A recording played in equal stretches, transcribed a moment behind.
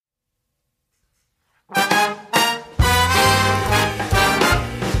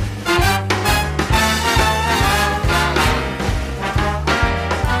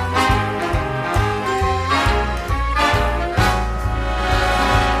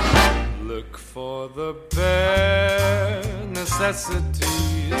the bare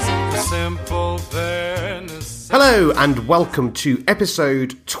necessities, the simple bare necessities. Hello and welcome to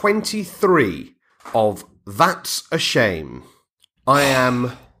episode 23 of That's a Shame. I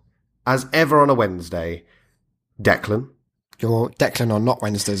am, as ever on a Wednesday, Declan. You're Declan on not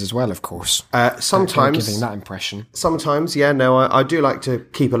Wednesdays as well, of course. Sometimes. You're giving that impression. Sometimes, yeah, no, I do like to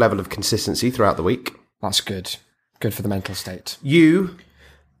keep a level of consistency throughout the week. That's good. Good for the mental state. You.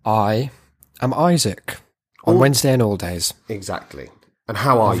 I am Isaac. On Wednesday and all days. Exactly. And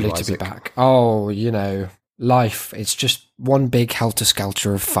how are you, Lovely Isaac? to be back. Oh, you know, life, it's just one big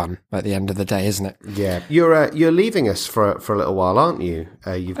helter-skelter of fun at the end of the day, isn't it? Yeah. You're leaving us for a little while, aren't you?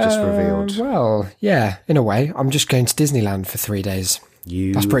 You've just revealed. Well, yeah, in a way. I'm just going to Disneyland for 3 days.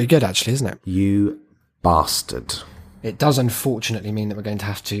 That's pretty good, actually, isn't it? You bastard. It does unfortunately mean that we're going to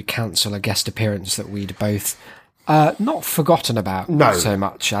have to cancel a guest appearance that we'd both not forgotten about so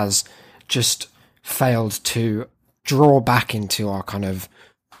much as just failed to draw back into our kind of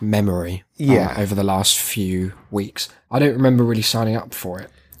memory over the last few weeks. I don't remember really signing up for it.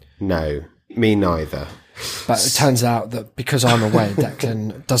 No, me neither. But it turns out that because I'm away,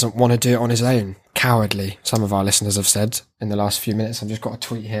 Declan doesn't want to do it on his own. Cowardly, some of our listeners have said in the last few minutes. I've just got a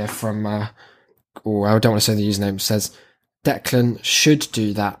tweet here from, I don't want to say the username, it says, Declan should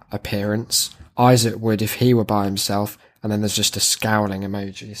do that appearance. Isaac would if he were by himself. And then there's just a scowling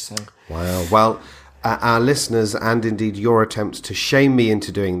emoji. So Wow. Well, our listeners and indeed your attempts to shame me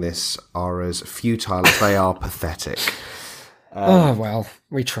into doing this are as futile as they are pathetic. well,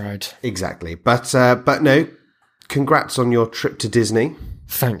 we tried. Exactly. But no, congrats on your trip to Disney.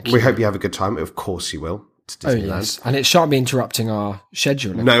 Thank you. We hope you have a good time. Of course you will. To Oh, Disneyland. yes. And it shan't be interrupting our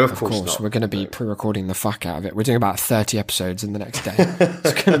scheduling. No, of course not. We're going to be pre-recording the fuck out of it. We're doing about 30 episodes in the next day.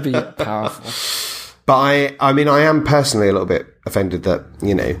 It's going to be powerful. But I mean, I am personally a little bit offended that,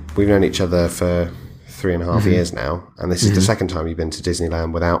 you know, we've known each other for 3.5 years now, and this is the second time you've been to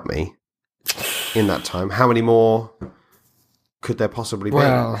Disneyland without me in that time. How many more could there possibly be?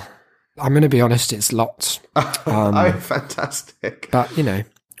 Well, I'm going to be honest, it's lots. Oh, fantastic. But, you know,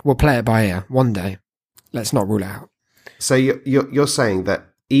 we'll play it by ear one day. Let's not rule it out. So you're saying that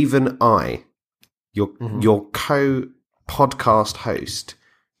even I, your co-podcast host,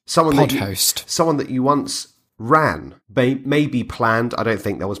 someone that you once ran, maybe planned, I don't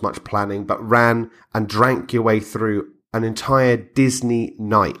think there was much planning, but ran and drank your way through an entire Disney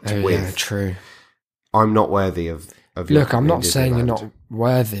night with. Yeah, true. I'm not worthy of your Look, I'm not saying you're Disneyland. not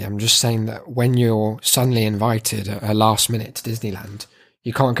worthy. I'm just saying that when you're suddenly invited at a last minute to Disneyland,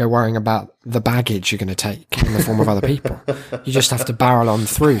 you can't go worrying about the baggage you're going to take in the form of other people. You just have to barrel on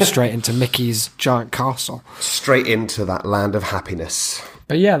through straight into Mickey's giant castle. Straight into that land of happiness.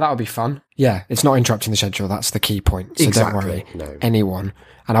 But yeah, that'll be fun. Yeah, it's not interrupting the schedule. That's the key point. So Exactly, don't worry, no. anyone.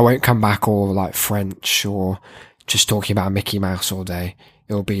 And I won't come back all like French or just talking about Mickey Mouse all day.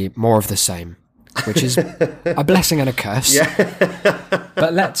 It'll be more of the same, which is a blessing and a curse. Yeah.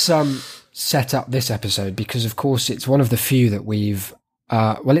 But let's set up this episode because, of course, it's one of the few that we've...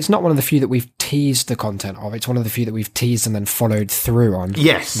 well, it's not one of the few that we've teased the content of. It's one of the few that we've teased and then followed through on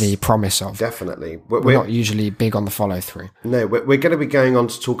Yes. the promise of. Definitely. We're not usually big on the follow-through. No, we're going to be going on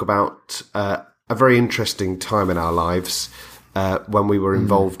to talk about a very interesting time in our lives when we were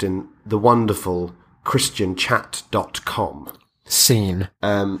involved in the wonderful ChristianChat.com. Scene.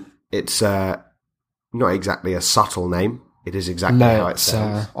 It's not exactly a subtle name. It is exactly how No, it it's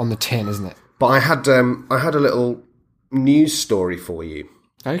sounds. on the tin, isn't it? But I had a little news story for you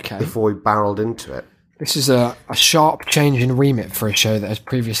Okay. before we barreled into it. This is a sharp change in remit for a show that has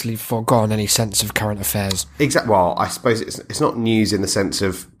previously foregone any sense of current affairs. Well, I suppose it's not news in the sense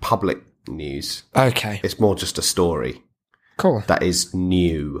of public news. Okay. It's more just a story Cool. that is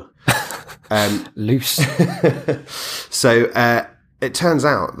new. Loose. So it turns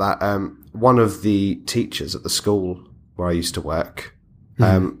out that one of the teachers at the school where I used to work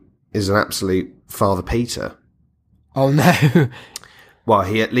is an absolute Father Peter. Oh, no. Well,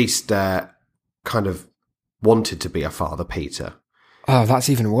 he at least kind of wanted to be a Father Peter. Oh, that's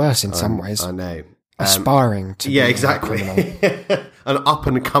even worse in some ways. I know. Aspiring to Yeah, be exactly. a criminal. An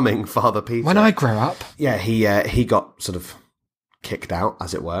up-and-coming Father Peter. When I grow up... Yeah, he got sort of kicked out,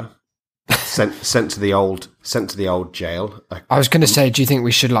 as it were. sent to the old jail. I was going to say, do you think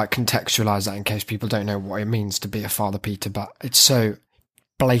we should like contextualise that in case people don't know what it means to be a Father Peter? But it's so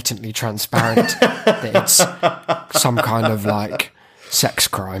blatantly transparent that it's some kind of like sex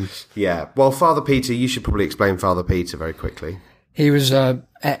crime. Yeah. Well, Father Peter, you should probably explain Father Peter very quickly. He was a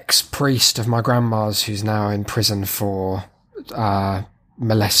ex-priest of my grandma's who's now in prison for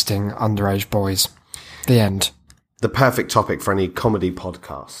molesting underage boys. The end. The perfect topic for any comedy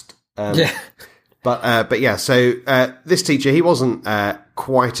podcast. Yeah. But yeah, so this teacher, he wasn't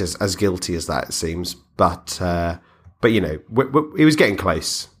quite as guilty as that, it seems. But you know, he was getting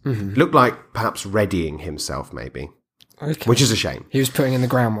close. Looked like perhaps readying himself, maybe, which is a shame. He was putting in the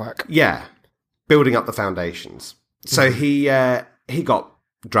groundwork. Yeah, building up the foundations. So he got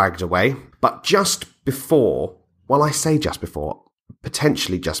dragged away, but just before, well, I say just before,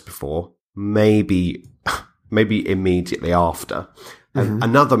 potentially just before, maybe immediately after,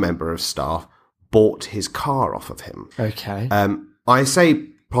 another member of staff bought his car off of him. Okay. I say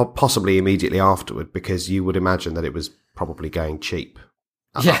possibly immediately afterward because you would imagine that it was probably going cheap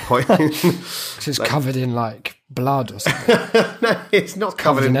at that point. It's covered in like blood or something. No, it's not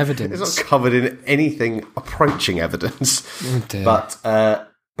covered in evidence. It's not covered in anything approaching evidence. Oh dear.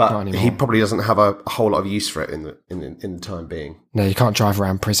 But he probably doesn't have a whole lot of use for it in the time being. No, you can't drive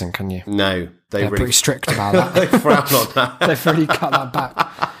around prison, can you? No, They're really pretty strict about that. they frown on that. They've really cut that back.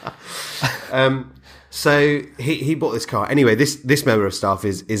 So he bought this car. Anyway, this member of staff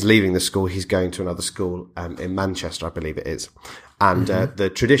is leaving the school. He's going to another school in Manchester, I believe it is. And the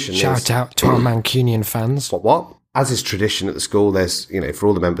tradition Shout out to our Mancunian fans. What? As is tradition at the school, there's, you know, for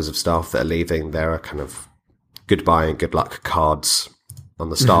all the members of staff that are leaving, there are kind of goodbye and good luck cards on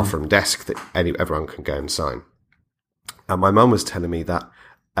the staff room desk that everyone can go and sign. And my mum was telling me that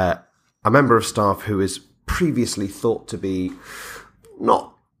a member of staff who is previously thought to be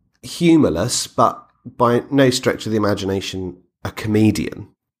not humourless, but by no stretch of the imagination a comedian,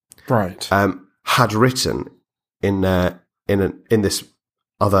 Right. had written in this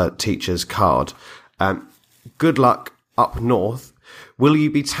other teacher's card, good luck up north. Will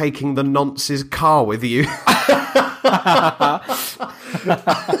you be taking the nonce's car with you?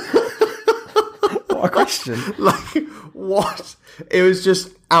 What a question. Like, what? It was just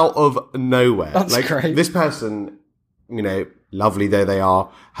out of nowhere. That's like, great. This person, you know, lovely though they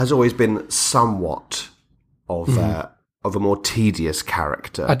are, has always been somewhat of a more tedious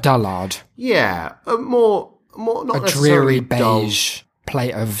character. A dullard. Yeah, a more not A necessarily dreary dull. beige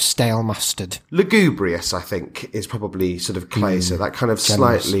plate of stale mustard. Lugubrious, I think, is probably sort of closer. That kind of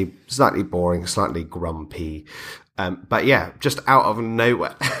generous. slightly boring, slightly grumpy. But yeah, just out of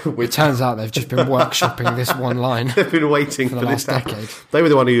nowhere. It turns out they've just been workshopping this one line. They've been waiting for the this last to happen. decade. They were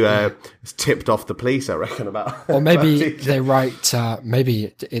the one who tipped off the police, I reckon, about. Or maybe about they write,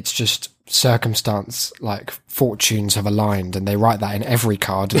 maybe it's just circumstance, like fortunes have aligned, and they write that in every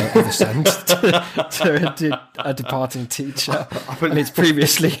card they ever send to a departing teacher. And it's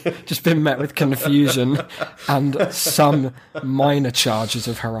previously just been met with confusion and some minor charges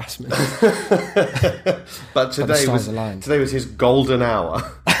of harassment. But today stars aligned. was his golden hour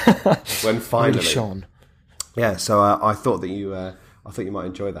when finally. Really shone. Yeah, so I thought that you might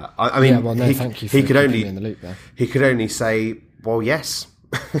enjoy that. I mean, Yeah, well, no, thank you for keeping me in the loop there. He could only say, "Well, yes."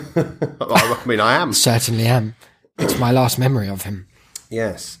 I mean, I am. Certainly am. It's my last memory of him.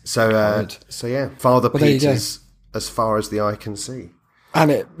 Yes. So yeah, Father there you go. Peter's as far as the eye can see.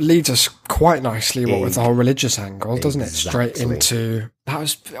 And it leads us quite nicely, with the whole religious angle, doesn't it? Straight Exactly. into... That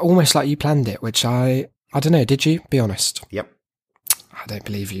was almost like you planned it, which I don't know, did you? Be honest. Yep. I don't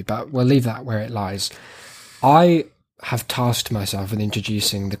believe you, but we'll leave that where it lies. I have tasked myself with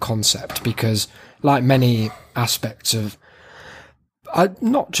introducing the concept because, like many aspects of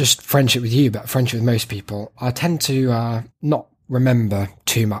not just friendship with you, but friendship with most people, I tend to not remember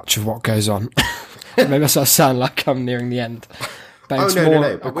too much of what goes on. Maybe I sound like I'm nearing the end. But it's more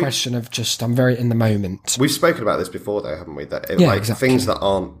a question of just, I'm very in the moment. We've spoken about this before, though, haven't we? That exactly. Things that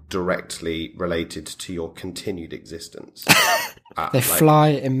aren't directly related to your continued existence, They fly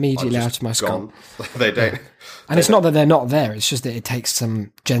immediately out of my skull. They don't. Yeah. And it's not that they're not there, it's just that it takes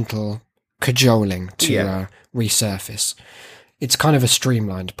some gentle cajoling to resurface. It's kind of a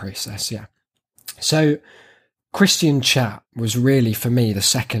streamlined process, yeah. So Christian Chat was really, for me, the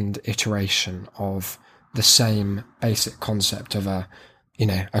second iteration of the same basic concept of a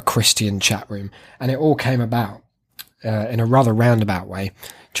Christian chat room. And it all came about in a rather roundabout way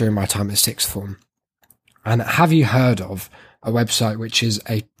during my time at sixth form. And have you heard of a website which is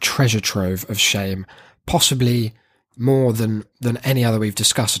a treasure trove of shame, possibly more than any other we've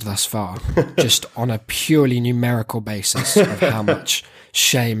discussed thus far, just on a purely numerical basis of how much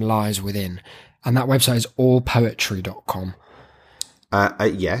shame lies within. And that website is allpoetry.com.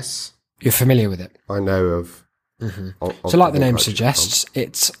 Yes. You're familiar with it? I know of. So like the name suggests,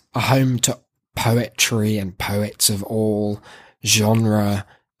 it's a home to poetry and poets of all genre,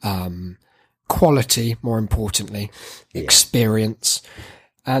 quality, more importantly, experience.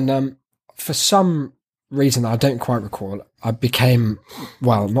 And for some reason that I don't quite recall, I became,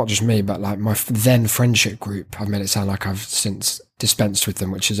 well, not just me, but like my then friendship group. I've made it sound like I've since dispensed with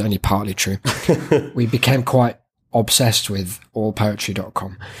them, which is only partly true. We became quite obsessed with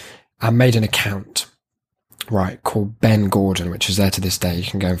allpoetry.com and made an account, right, called Ben Gordon, which is there to this day. You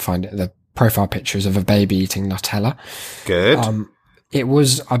can go and find it. The profile picture is of a baby eating Nutella. Good. It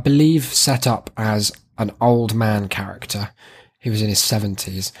was, I believe, set up as an old man character. He was in his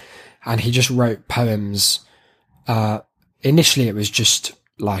 70s, and he just wrote poems. Initially, it was just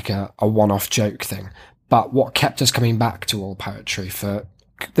like a one-off joke thing. But what kept us coming back to All Poetry for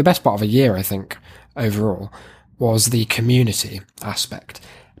the best part of a year, I think, overall, was the community aspect.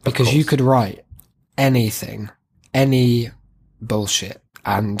 Because you could write anything, any bullshit,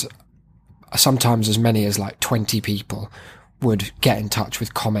 and sometimes as many as like 20 people would get in touch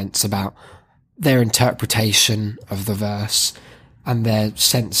with comments about their interpretation of the verse and their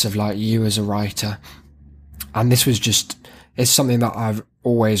sense of like you as a writer. And this was just, it's something that I've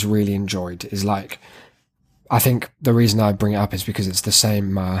always really enjoyed, is like, I think the reason I bring it up is because it's the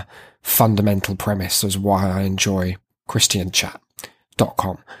same fundamental premise as why I enjoy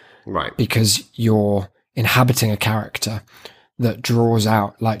christianchat.com. Right. Because you're inhabiting a character that draws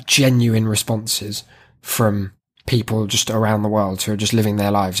out like genuine responses from people just around the world who are just living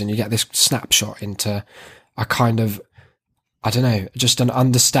their lives, and you get this snapshot into a kind of, I don't know, just an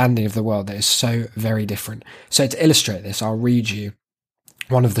understanding of the world that is so very different. So to illustrate this, I'll read you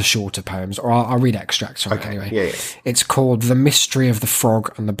one of the shorter poems, or I'll read extracts from it anyway. Yeah. It's called The Mystery of the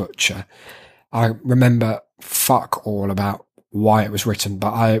Frog and the Butcher. I remember fuck all about why it was written,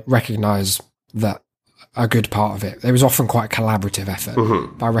 but I recognise that a good part of it, there was often quite a collaborative effort,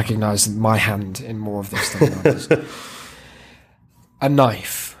 but I recognise my hand in more of this than others. A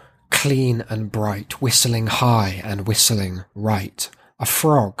knife, clean and bright, whistling high and whistling right. A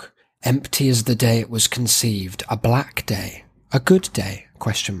frog, empty as the day it was conceived. A black day, a good day, ?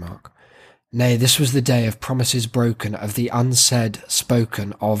 Nay, this was the day of promises broken, of the unsaid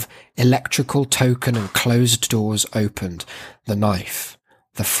spoken, of electrical token and closed doors opened. The knife,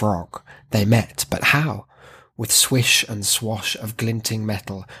 the frog, they met, but how? With swish and swash of glinting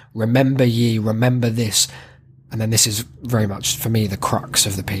metal. Remember ye, remember this. And then this is very much, for me, the crux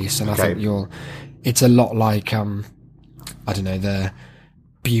of the piece. And I think it's a lot like, I don't know, the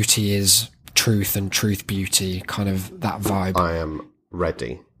beauty is truth and truth beauty, kind of that vibe. I am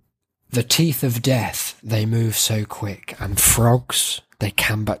ready. The teeth of death, they move so quick, and frogs, they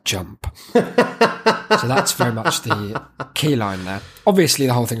can but jump. So that's very much the key line there. Obviously,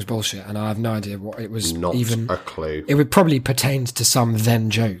 the whole thing's bullshit, and I have no idea what it was. Not even a clue. It would probably pertain to some then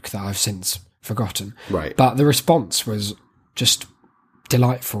joke that I've since forgotten. Right. But the response was just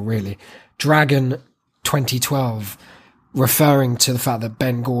delightful, really. Dragon 2012, referring to the fact that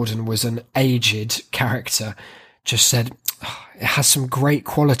Ben Gordon was an aged character, just said, oh, it has some great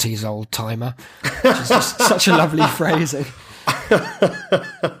qualities, old timer. Which is just such a lovely phrasing.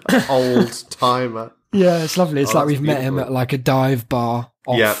 Old timer. Yeah, it's lovely. It's like we've beautiful. met him at like a dive bar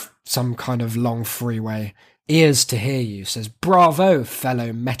off some kind of long freeway. Ears to hear you, says, bravo,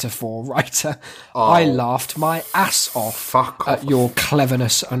 fellow metaphor writer. I laughed my ass off at your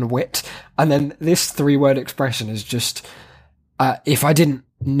cleverness and wit. And then this 3-word expression is just, if I didn't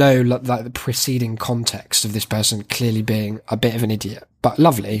know like the preceding context of this person clearly being a bit of an idiot, but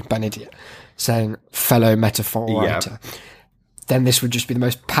lovely, but an idiot, saying fellow metaphor writer, then this would just be the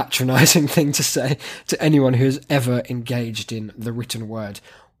most patronising thing to say to anyone who has ever engaged in the written word.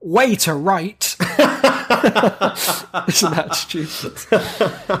 Way to write! Isn't that stupid?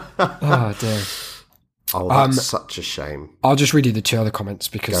 Oh, dear. Oh, that's such a shame. I'll just read you the 2 other comments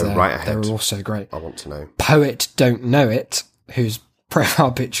because they're also great. I want to know. Poet Don't Know It, whose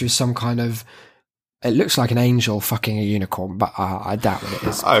profile picture is some kind of, it looks like an angel fucking a unicorn, but I doubt what it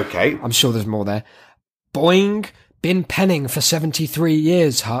is. Okay. I'm sure there's more there. Boing, been penning for 73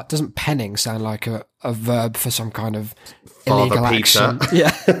 years, Hut. Doesn't penning sound like a verb for some kind of Father illegal Peter. action?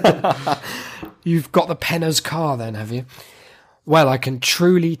 Yeah. You've got the penner's car then, have you? Well, I can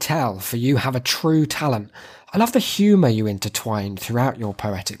truly tell, for you have a true talent. I love the humour you intertwine throughout your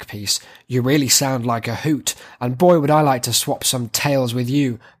poetic piece. You really sound like a hoot, and boy would I like to swap some tales with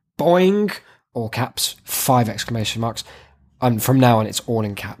you. Boing! All caps, 5 exclamation marks. And from now on it's all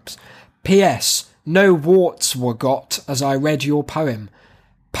in caps. P.S. No warts were got as I read your poem.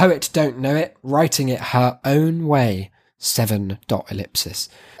 Poet Don't Know It, writing it her own way. 7. ellipsis.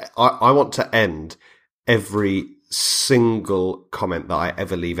 I want to end every single comment that I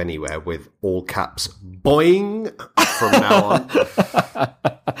ever leave anywhere with all caps boing from now on.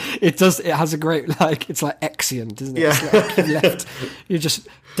 It does. It has a great, like, it's like Exeunt, isn't it? Yeah. It's like you just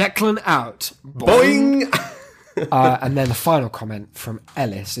Declan out. Boing! And then the final comment from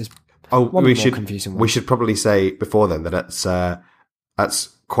Ellis is Oh, one we more should confusing one. we should probably say before then that that's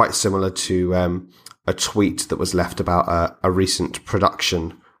quite similar to a tweet that was left about a recent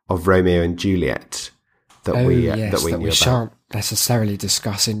production of Romeo and Juliet that we knew about. Shan't necessarily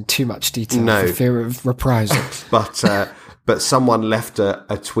discuss in too much detail No. for fear of reprisals. But someone left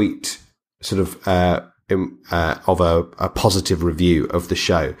a tweet sort of of a positive review of the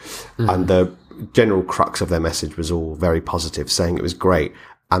show, and the general crux of their message was all very positive, saying it was great.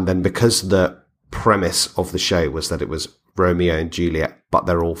 And then because the premise of the show was that it was Romeo and Juliet, but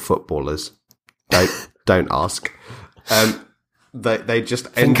they're all footballers, don't ask. They just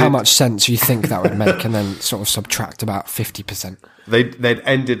Think how much sense you think that would make, and then sort of subtract about 50%. They'd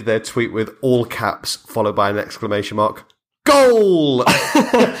ended their tweet with all caps followed by an exclamation mark. Goal!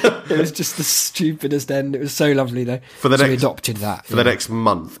 It was just the stupidest end. It was so lovely, though. We adopted that. For the next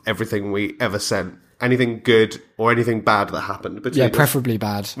month, everything we ever sent, anything good or anything bad that happened between us preferably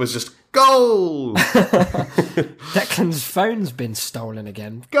bad, was just goal! Declan's phone's been stolen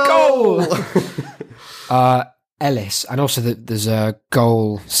again. Goal! Ellis, and also there's a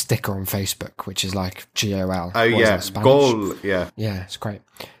goal sticker on Facebook, which is like GOL. Oh, yeah. Goal, yeah. Yeah, it's great.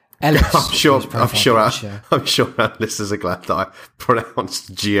 Ellis. I'm sure our listeners are glad that I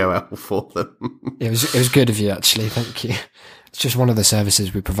pronounced GOL for them. It was good of you, actually. Thank you. It's just one of the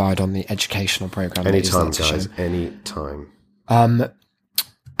services we provide on the educational program. Anytime, guys. Anytime.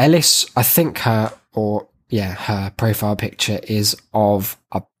 Ellis, I think her profile picture is of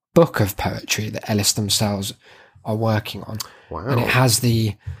a book of poetry that Ellis themselves are working on. Wow. And it has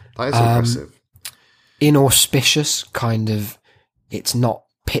the That is impressive. inauspicious kind of, it's not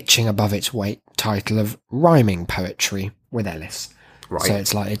pitching above its weight title of rhyming poetry with Ellis. Right. So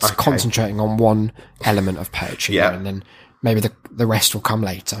it's like, it's concentrating on one element of poetry there, and then maybe the rest will come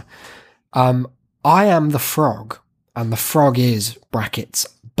later. I am the frog, and the frog is, brackets,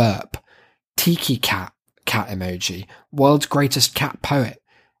 burp, tiki cat emoji, world's greatest cat poet,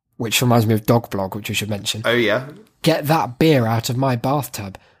 which reminds me of Dog Blog, which we should mention. Oh, yeah? Get that beer out of my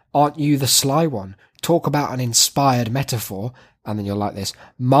bathtub. Aren't you the sly one? Talk about an inspired metaphor. And then you'll like this.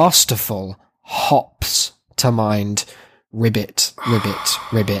 Masterful hops to mind. Ribbit,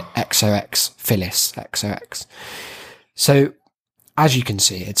 XOX, Phyllis, XOX. So, as you can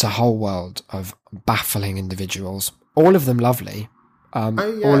see, it's a whole world of baffling individuals. All of them lovely.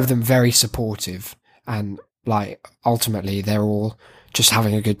 All of them very supportive. And, like, ultimately, they're all just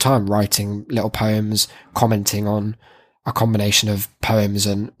having a good time writing little poems, commenting on a combination of poems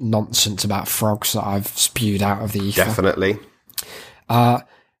and nonsense about frogs that I've spewed out of the ether. Definitely.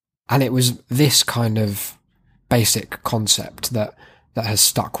 And it was this kind of basic concept that has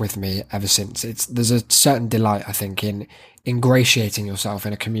stuck with me ever since. There's a certain delight, I think, in ingratiating yourself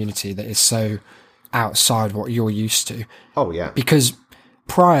in a community that is so outside what you're used to. Oh, yeah. Because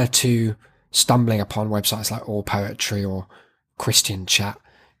prior to stumbling upon websites like All Poetry or Christian Chat,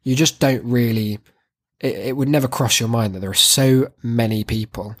 you just don't really, it would never cross your mind that there are so many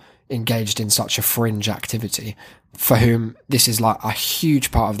people engaged in such a fringe activity for whom this is like a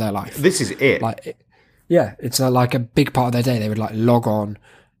huge part of their life. This is it. It's like a big part of their day. They would like log on,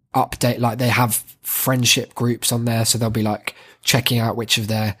 update, like they have friendship groups on there. So they'll be like checking out which of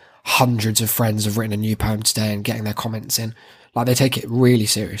their hundreds of friends have written a new poem today and getting their comments in. Like they take it really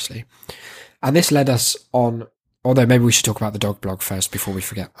seriously. And this led us on, although maybe we should talk about the Dog Blog first before we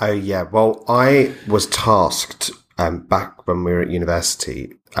forget. Oh, yeah. Well, I was tasked back when we were at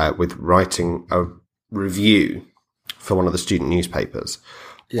university with writing a review for one of the student newspapers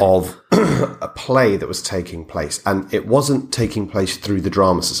of a play that was taking place. And it wasn't taking place through the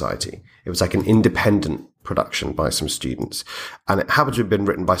Drama Society. It was like an independent production by some students. And it happened to have been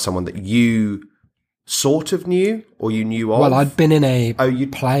written by someone that you sort of knew or you knew of. Well, I'd been in a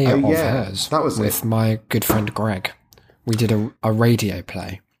play of yeah. hers That was with my good friend Greg. We did a radio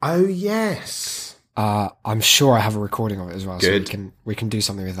play. Oh, yes. I'm sure I have a recording of it as well. Good. So we can do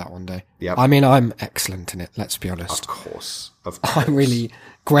something with that one day. Yep. I mean, I'm excellent in it, let's be honest. Of course.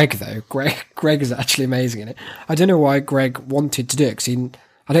 Greg is actually amazing in it. I don't know why Greg wanted to do it, because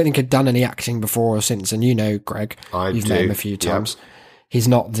I don't think he'd done any acting before or since, and you know Greg. You've met him a few times. Yep. He's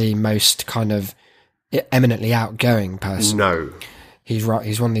not the most kind of eminently outgoing person. No. He's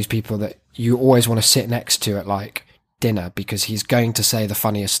one of these people that you always want to sit next to at like dinner, because he's going to say the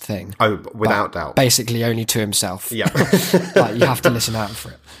funniest thing. Oh, without doubt. Basically only to himself. Yeah. Like you have to listen out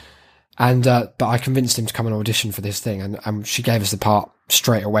for it. And but I convinced him to come and audition for this thing, and she gave us the part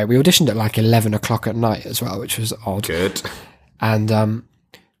straight away. We auditioned at like 11 o'clock at night as well, which was odd. Good. And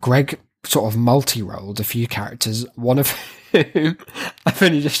Greg sort of multi-rolled a few characters, one of whom I've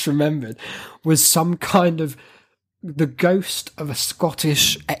only just remembered was some kind of the ghost of a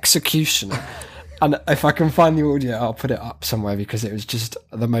Scottish executioner. And if I can find the audio, I'll put it up somewhere because it was just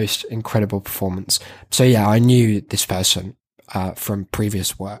the most incredible performance. So yeah, I knew this person from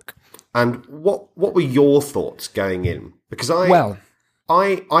previous work. And what were your thoughts going in? Because I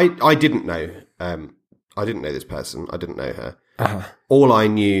didn't know. I didn't know this person. I didn't know her. Uh-huh. All I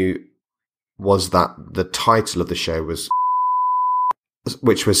knew was that the title of the show was,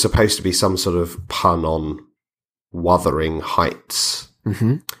 which was supposed to be some sort of pun on Wuthering Heights.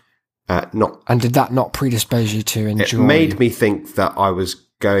 Mm-hmm. Not, and did that not predispose you to enjoy? It made me think that I was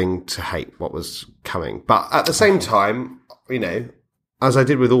going to hate what was coming. But at the same time, you know, as I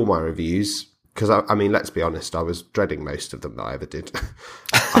did with all my reviews, because I mean, let's be honest, I was dreading most of them that I ever did.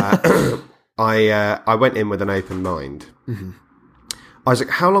 I went in with an open mind. Mm-hmm. Isaac,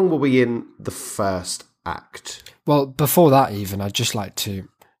 how long were we in the first act? Well, before that even, I'd just like to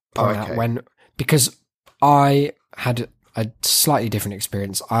point out because I had a slightly different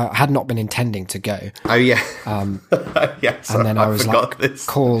experience. I had not been intending to go. Oh, yeah. Yes, and then I was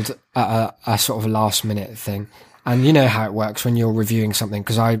called at a sort of last minute thing. And you know how it works when you're reviewing something,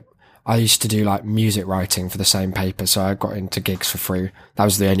 because I used to do like music writing for the same paper, so I got into gigs for free. That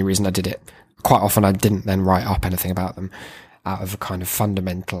was the only reason I did it. Quite often I didn't then write up anything about them out of a kind of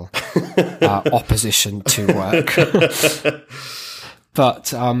fundamental opposition to work.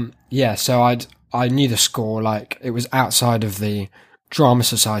 But yeah, so I knew the score, like it was outside of the drama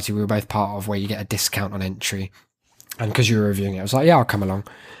society we were both part of, where you get a discount on entry. And because you were reviewing it, I was like, yeah, I'll come along.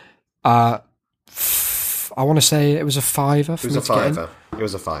 I want to say it was a £5 for me to get in. It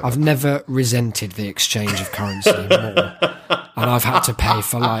was a £5. I've never resented the exchange of currency more. And I've had to pay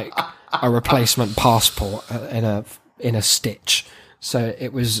for like a replacement passport in a stitch. So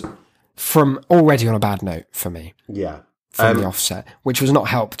it was from already on a bad note for me. Yeah. From the offset, which was not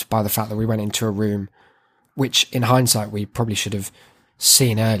helped by the fact that we went into a room, which in hindsight we probably should have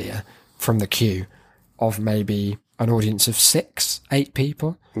seen earlier from the queue, of maybe an audience of 6-8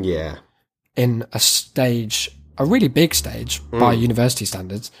 people. Yeah. In a stage, a really big stage by university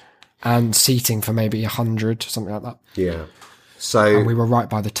standards, and seating for maybe 100, something like that. Yeah. So, and we were right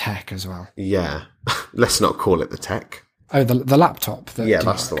by the tech as well. Yeah. Let's not call it the tech. Oh, the laptop.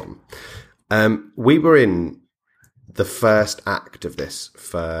 That's the one. We were in the first act of this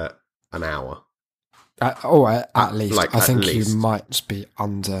for an hour. At least. Like, I think least. You might be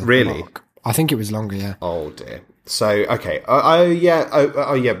under. Really? Mark. I think it was longer, yeah. Oh, dear. So, okay. Yeah.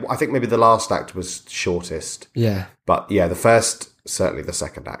 I think maybe the last act was shortest. Yeah. But yeah, the first, certainly the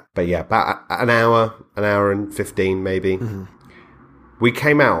second act. But yeah, about an hour and 15 maybe. Mm-hmm. We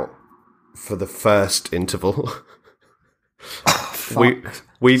came out for the first interval.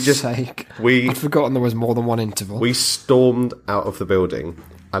 We just sake. I'd forgotten there was more than one interval. We stormed out of the building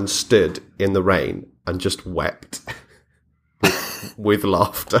and stood in the rain and just wept with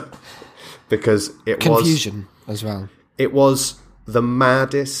laughter, because it was confusion as well. It was the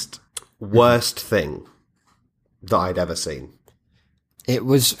maddest, worst thing that I'd ever seen. It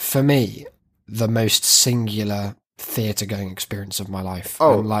was, for me, the most singular theatre going experience of my life.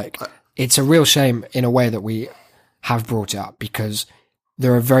 Oh, and it's a real shame in a way that we have brought it up, because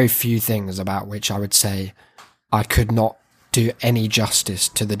there are very few things about which I would say I could not do any justice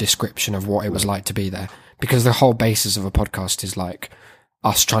to the description of what it was like to be there, because the whole basis of a podcast is like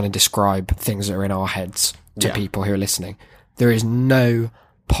us trying to describe things that are in our heads to people who are listening. There is no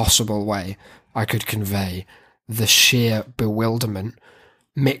possible way I could convey the sheer bewilderment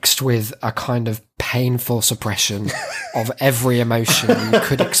mixed with a kind of painful suppression of every emotion you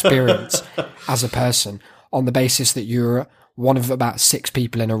could experience as a person, on the basis that you're one of about 6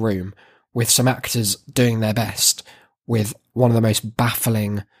 people in a room with some actors doing their best, with one of the most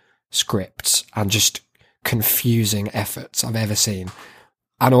baffling scripts and just confusing efforts I've ever seen.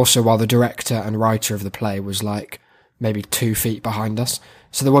 And also while the director and writer of the play was like maybe 2 feet behind us.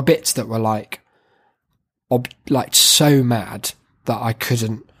 So there were bits that were like so mad that I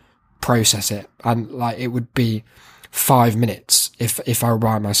couldn't process it. And like it would be 5 minutes if I were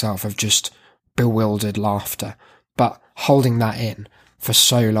by myself of just bewildered laughter. But holding that in for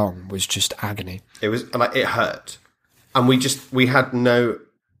so long was just agony. It was like, it hurt. And we had no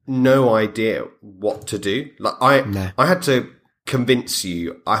idea what to do. Like I had to convince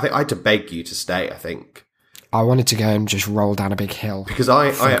you. I think I had to beg you to stay. I think I wanted to go and just roll down a big hill because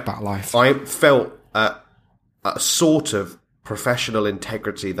I think about life. I felt a sort of professional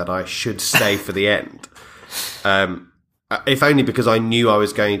integrity that I should stay for the end. If only because I knew I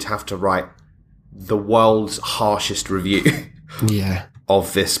was going to have to write the world's harshest review Yeah.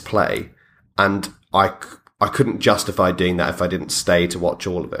 of this play, and I couldn't justify doing that if I didn't stay to watch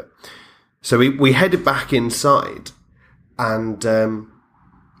all of it. So we headed back inside, and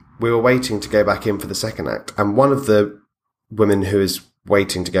we were waiting to go back in for the second act, and one of the women who is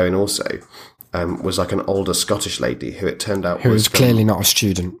waiting to go in also was like an older Scottish lady who it turned out Who was clearly not a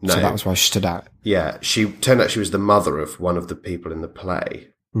student, No. so that was why she stood out. Yeah, she turned out she was the mother of one of the people in the play.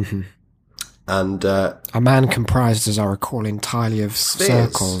 Mm-hmm. And A man comprised, as I recall, entirely of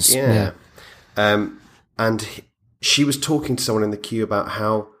circles. Yeah. And she was talking to someone in the queue about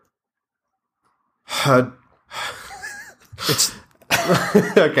how her... It's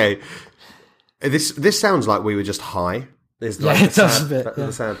Okay. This sounds like we were just high. It's like it does sad, a bit. That's Yeah.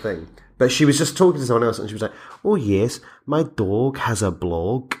 the sad thing. But she was just talking to someone else, and she was like, "Oh yes, my dog has a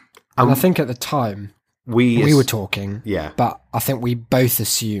blog." And I think at the time we were talking, Yeah. but I think we both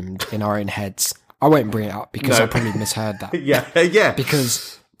assumed in our own heads. I won't bring it up because No. I probably misheard that. Yeah.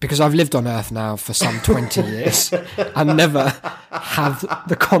 Because I've lived on Earth now for some 20 years and never had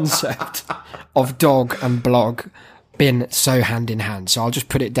the concept of dog and blog been so hand in hand. So I'll just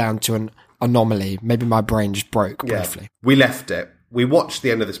put it down to an anomaly. Maybe my brain just broke briefly. We left it. We watched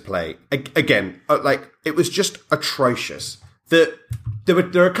the end of this play again. Like, it was just atrocious. There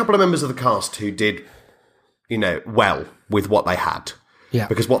were a couple of members of the cast who did, well with what they had. Yeah.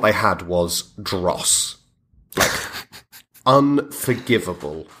 Because what they had was dross, like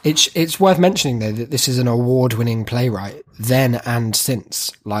unforgivable. It's worth mentioning though that this is an award-winning playwright then and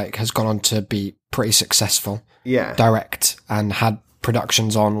since, like, has gone on to be pretty successful. Yeah. Direct and had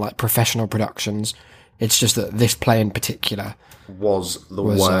productions on, like professional productions. It's just that this play in particular Was the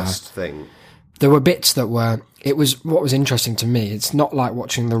worst thing. there were bits that were, it was, what was interesting to me, it's not like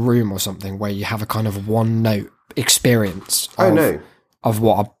watching The Room or something where you have a kind of one note experience of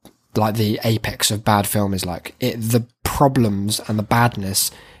what like the apex of bad film is like. The problems and the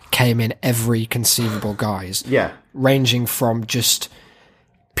badness came in every conceivable guise. Yeah. Ranging from just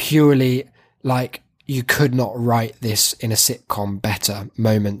purely like, you could not write this in a sitcom better,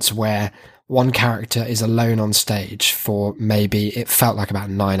 moments where one character is alone on stage for maybe, it felt like about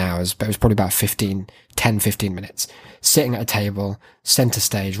 9 hours, but it was probably about 15 minutes, sitting at a table, centre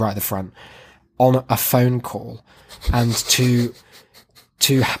stage, right at the front, on a phone call, and to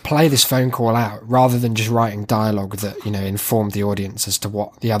play this phone call out, rather than just writing dialogue that, informed the audience as to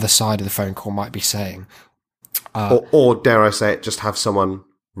what the other side of the phone call might be saying. Or dare I say it, just have someone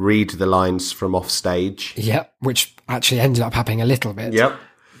read the lines from off stage. Yep, which actually ended up happening a little bit. Yep.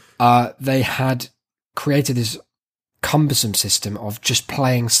 They had created this cumbersome system of just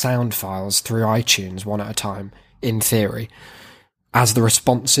playing sound files through iTunes one at a time, in theory, as the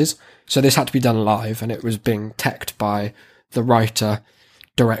responses. So this had to be done live, and it was being teched by the writer,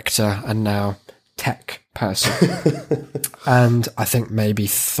 director, and now tech person. And I think maybe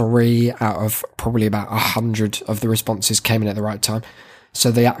 3 out of probably about 100 of the responses came in at the right time. So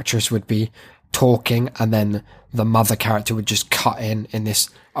the actress would be talking, and then the mother character would just cut in this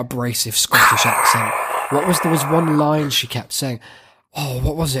abrasive Scottish accent. There was one line she kept saying. Oh,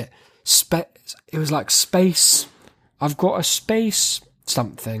 what was it? It was like space. I've got a space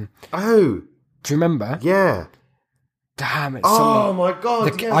something. Oh. Do you remember? Yeah. Damn, it's Oh something. my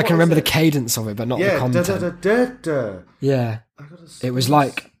God. I can remember the cadence of it, but not the content. Yeah. It was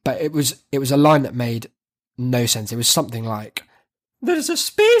like, but it was a line that made no sense. It was something like, "There's a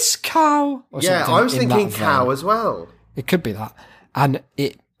space cow." Or Yeah, something I was in thinking that cow vein. as well. It could be that. And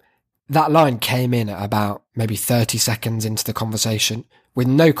that line came in at about maybe 30 seconds into the conversation with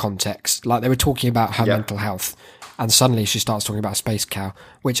no context. Like, they were talking about her mental health, and suddenly she starts talking about a space cow,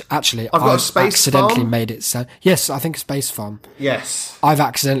 which actually I've got a space accidentally farm? made it sound. Yes, I think a space farm. Yes. I've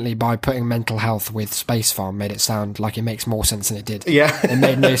accidentally, by putting mental health with space farm, made it sound like it makes more sense than it did. Yeah. It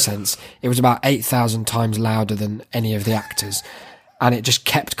made no sense. It was about 8,000 times louder than any of the actors. And it just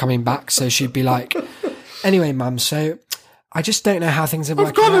kept coming back. So she'd be like, "Anyway, Mum, so I just don't know how things are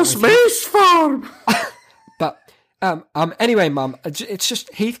working out with you." space farm. But anyway, Mum, it's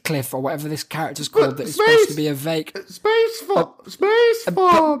just Heathcliff or whatever this character's called that is supposed to be a vague. Space farm.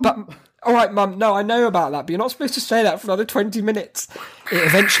 But all right, Mum. No, I know about that, but you're not supposed to say that for another 20 minutes. It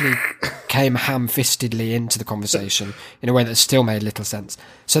eventually came ham-fistedly into the conversation in a way that still made little sense.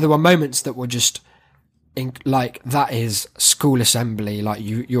 So there were moments that were just like, that is school assembly. Like,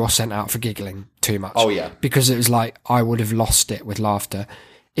 you're sent out for giggling too much. Oh, yeah. Because it was like, I would have lost it with laughter,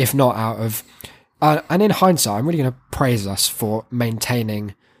 if not out of. And in hindsight, I'm really going to praise us for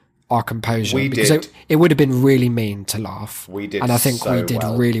maintaining our composure. We because did. It would have been really mean to laugh. We did, and I think so we did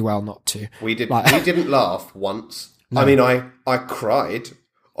well. really well not to. We did. Like, We didn't laugh once. I mean, I cried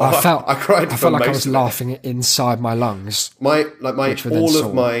I felt I cried I for felt like I most was of it. laughing inside my lungs. Which were then All sore.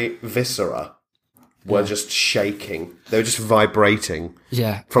 of my viscera were just shaking. They were just vibrating.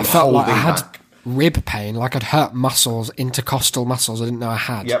 Yeah, From I felt like I holding had back. rib pain, like I'd hurt muscles, intercostal muscles I didn't know I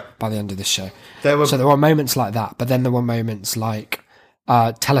had Yep. by the end of this show. So there were moments like that, but then there were moments like,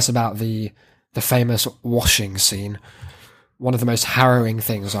 tell us about the famous washing scene. One of the most harrowing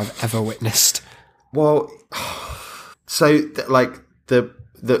things I've ever witnessed. well, so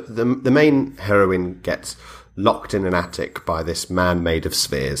the main heroine gets locked in an attic by this man made of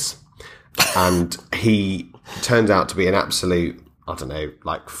spheres, and he turns out to be an absolute, I don't know,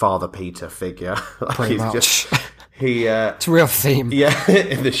 like Father Peter figure. Like Pretty he's much. It's a real theme. Yeah,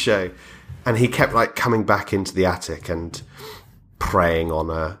 in the show. And he kept like coming back into the attic and preying on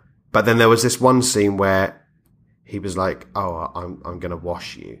her. But then there was this one scene where he was like, "Oh, I'm going to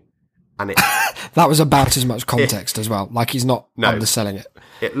wash you," and That was about as much context as well. Like he's not underselling it.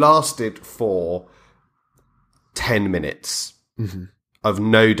 it lasted for 10 minutes of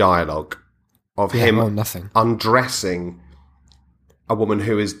no dialogue, of him nothing. undressing a woman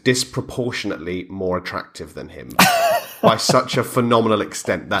who is disproportionately more attractive than him by such a phenomenal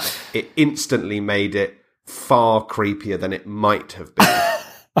extent that it instantly made it far creepier than it might have been.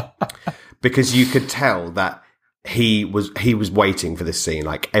 Because you could tell that he was waiting for this scene,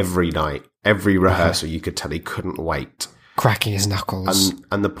 like every night, every rehearsal. You could tell he couldn't wait. Cracking his knuckles,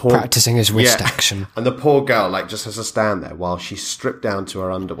 And the poor practicing his wrist action. And the poor girl, like, just has to stand there while she's stripped down to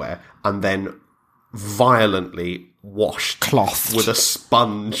her underwear and then violently washed Clothed. with a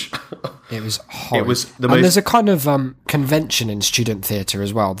sponge. It was horrible. It was the and most. there's a kind of convention in student theatre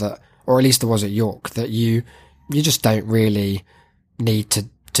as well that, or at least there was at York, that you just don't really need to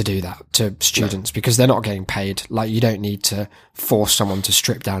do that to students because they're not getting paid. Like you don't need to force someone to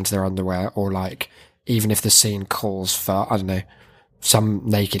strip down to their underwear, or like even if the scene calls for, I don't know, some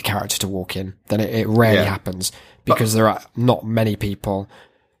naked character to walk in, then it rarely happens because there are not many people.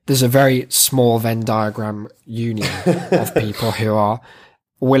 There's a very small Venn diagram union of people who are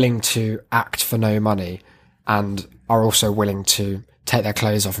willing to act for no money and are also willing to take their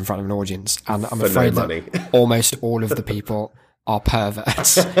clothes off in front of an audience. And I'm afraid that almost all of the people are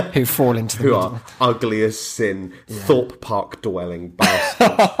perverts who fall into the who middle. are ugly as sin, Thorpe Park dwelling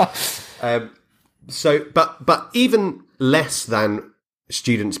bastards. But even less than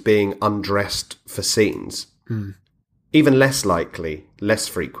students being undressed for scenes, even less likely, less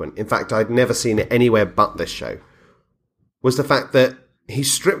frequent. In fact, I'd never seen it anywhere but this show. Was the fact that he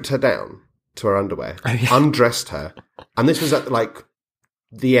stripped her down to her underwear, undressed her, and this was at like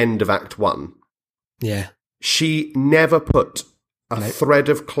the end of Act 1. Yeah. She never put a thread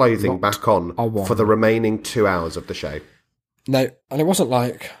of clothing back on for the remaining 2 hours of the show. No, and it wasn't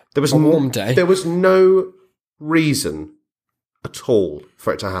like There was a warm day. There was no reason at all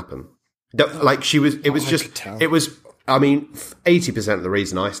for it to happen. Like she was, it was I just, could tell. it was. I mean, 80% of the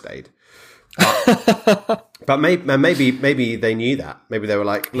reason I stayed. But maybe they knew that. Maybe they were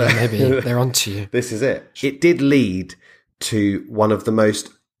like, Yeah, maybe they're onto you. this is it. It did lead to one of the most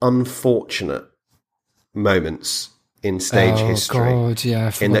unfortunate moments in stage history. God, yeah, I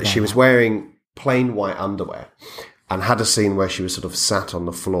in forgot that she about was wearing plain white underwear and had a scene where she was sort of sat on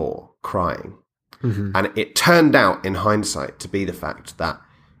the floor crying. Mm-hmm. And it turned out, in hindsight, to be the fact that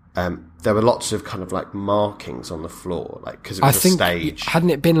there were lots of kind of like markings on the floor, like because it was I think, stage.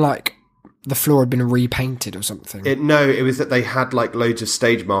 hadn't it been like the floor had been repainted or something? No, it was that they had like loads of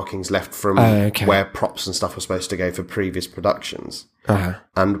stage markings left from where props and stuff were supposed to go for previous productions. Uh-huh.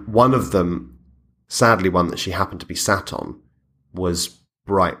 And one of them, sadly one that she happened to be sat on, was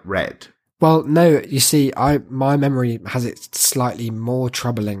bright red. Well, no, you see, my memory has it slightly more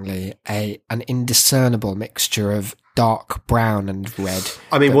troublingly an indiscernible mixture of dark brown and red.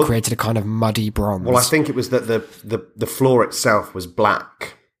 I mean, that created a kind of muddy bronze. Well, I think it was that the floor itself was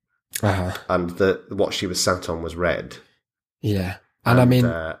black, and what she was sat on was red. Yeah, and I mean,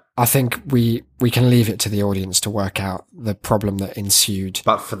 I think we can leave it to the audience to work out the problem that ensued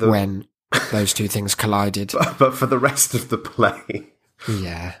when those two things collided. But for the rest of the play,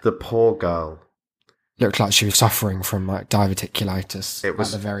 yeah, the poor girl looked like she was suffering from like diverticulitis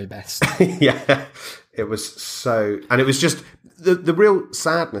at the very best. Yeah, it was so, and it was just the real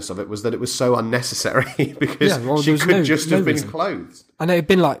sadness of it was that it was so unnecessary because she could just have been clothed. I know it'd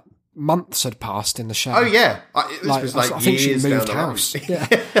been like months had passed in the show. Oh yeah, this was like I think she years moved down the house. line.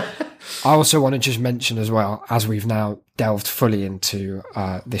 Yeah. I also want to just mention as well, as we've now delved fully into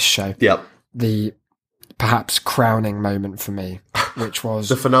this show, the perhaps crowning moment for me, which was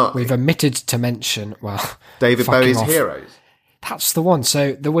the finale. We've omitted to mention, well, David Bowie's Heroes. That's the one.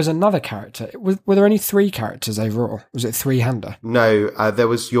 So there was another character. Were there only 3 characters overall? Was it 3-hander? No, there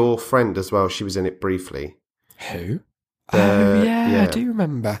was your friend as well. She was in it briefly. Who? Yeah, I do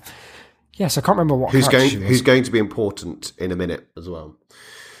remember. Yes, I can't remember what character she was. Who's going to be important in a minute as well.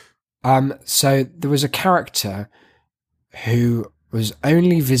 So there was a character who was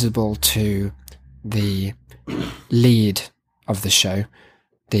only visible to the lead of the show,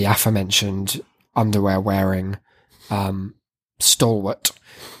 the aforementioned underwear-wearing stalwart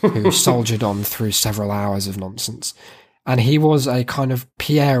who soldiered on through several hours of nonsense. And he was a kind of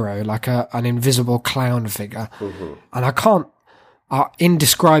Piero, like an invisible clown figure. Mm-hmm. And I can't, in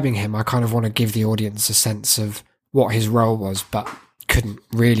describing him, I kind of want to give the audience a sense of what his role was, but couldn't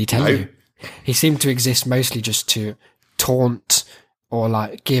really tell you. He seemed to exist mostly just to taunt or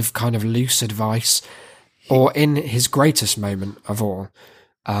like give kind of loose advice, or in his greatest moment of all,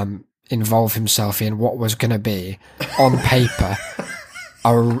 involve himself in what was going to be, on paper,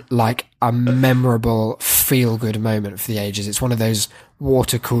 a memorable feel-good moment for the ages. It's one of those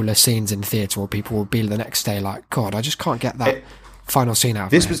water cooler scenes in theatre where people will be the next day like, God, I just can't get that final scene out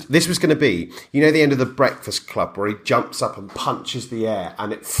of this. This was going to be, the end of The Breakfast Club where he jumps up and punches the air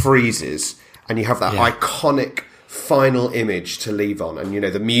and it freezes, and you have that iconic final image to leave on, and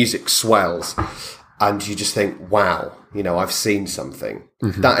the music swells, and you just think, wow, I've seen something.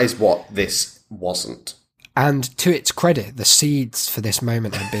 Mm-hmm. That is what this wasn't. And to its credit, the seeds for this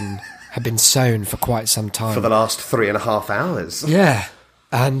moment had been sown for quite some time. For the last 3.5 hours. Yeah.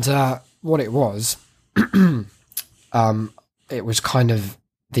 And what it was, it was kind of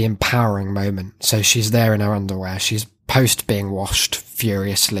the empowering moment. So she's there in her underwear. She's post being washed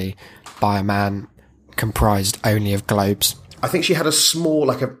furiously by a man comprised only of globes. I think she had a small,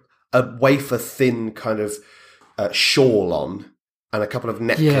 like a wafer-thin kind of shawl on. And a couple of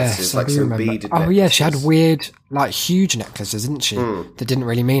necklaces, like some beaded necklaces. Oh, yeah, she had weird, like, huge necklaces, didn't she? That didn't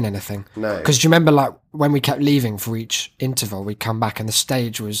really mean anything. No. Because do you remember, like, when we kept leaving for each interval, we'd come back and the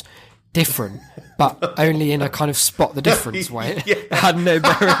stage was different, but only in a kind of spot the difference way. It had no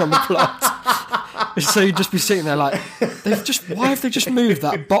bearing on the plot. So you'd just be sitting there like, why have they just moved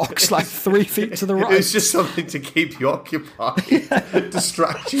that box, like, 3 feet to the right? It's just something to keep you occupied,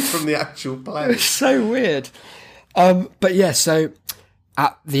 distract you from the actual play. It's so weird. But yeah, so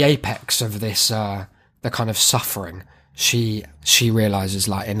at the apex of this, the kind of suffering, she realizes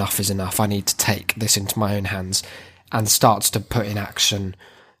like enough is enough. I need to take this into my own hands, and starts to put in action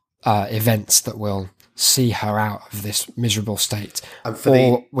events that will see her out of this miserable state,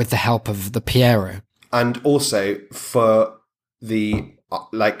 and with the help of the Piero. And also for the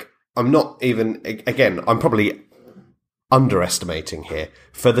I'm not even I'm probably underestimating here.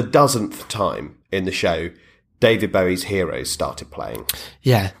 For the 10th time in the show, David Bowie's Heroes started playing.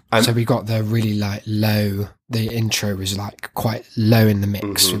 Yeah, so we got the really low. The intro was quite low in the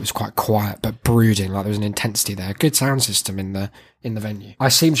mix. Mm-hmm. It was quite quiet but brooding. Like there was an intensity there. Good sound system in the venue. I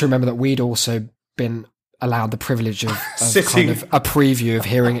seem to remember that we'd also been allowed the privilege of kind of a preview of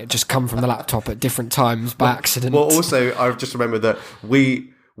hearing it just come from the laptop at different times by accident. Well, also I just remember that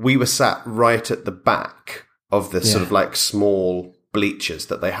we were sat right at the back of the sort of small bleachers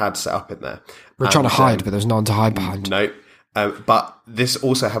that they had set up in there. We're trying to hide, but there's no one to hide behind. No. But this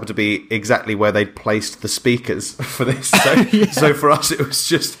also happened to be exactly where they'd placed the speakers for this. So, so for us, it was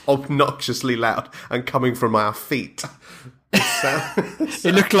just obnoxiously loud and coming from our feet.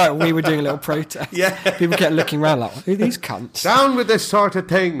 It looked like we were doing a little protest. Yeah. People kept looking around like, who are these cunts? Down with this sort of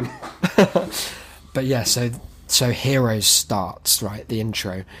thing. But yeah, so Heroes starts, right? The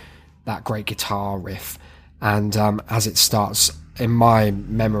intro, that great guitar riff. And as it starts, in my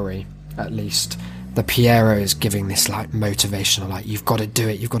memory, at least, the Piero is giving this motivational, you've got to do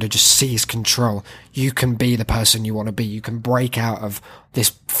it. You've got to just seize control. You can be the person you want to be. You can break out of this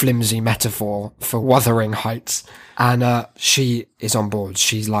flimsy metaphor for wuthering heights. And she is on board.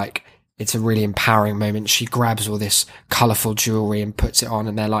 She's it's a really empowering moment. She grabs all this colourful jewellery and puts it on,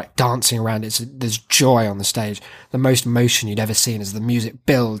 and they're dancing around. There's joy on the stage. The most motion you'd ever seen as the music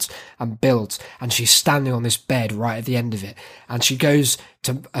builds and builds, and she's standing on this bed right at the end of it, and she goes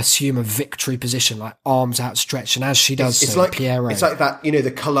to assume a victory position, arms outstretched, and as she does Piero... It's like that,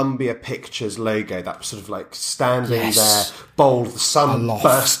 the Columbia Pictures logo, that sort of standing there, bold, the sun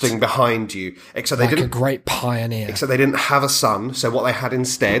bursting behind you. Except they didn't... a great pioneer. Except they didn't have a sun, so what they had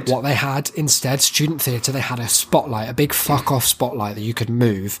instead... student theatre, they had a spotlight, a big fuck-off spotlight that you could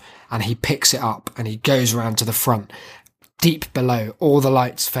move, and he picks it up, and he goes around to the front. Deep below, all the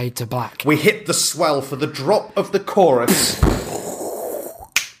lights fade to black. We hit the swell for the drop of the chorus.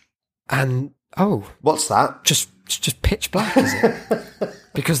 And, what's that? Just pitch black, is it?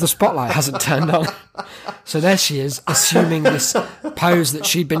 because the spotlight hasn't turned on. So there she is, assuming this pose that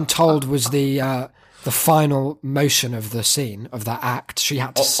she'd been told was the final motion of the scene, of that act. She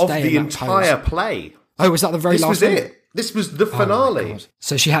had to stay of the in that entire pose. play. Oh, was that the very This last was one? it. This was the Oh my finale. God.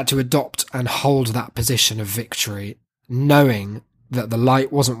 So she had to adopt and hold that position of victory, knowing that the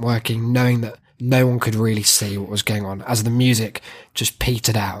light wasn't working, knowing that no one could really see what was going on, as the music just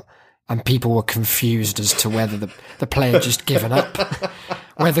petered out and people were confused as to whether the play had just given up,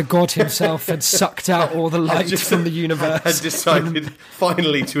 whether God himself had sucked out all the light from the universe. Had decided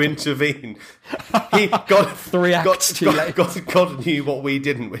finally to intervene. God knew what we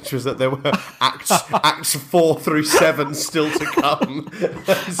didn't, which was that there were acts 4 through 7 still to come.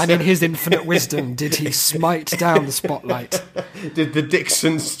 And in his infinite wisdom, did he smite down the spotlight? Did the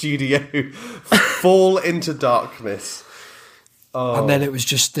Dixon studio fall into darkness? Oh. And then it was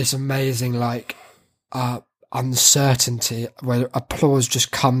just this amazing, uncertainty where applause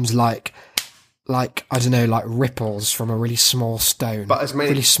just comes like I don't know, like ripples from a really small stone, but as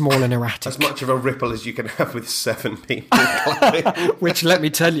many, really small and erratic. As much of a ripple as you can have with 7 people clapping. Which, let me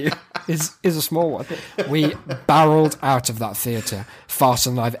tell you, is a small one. We barreled out of that theatre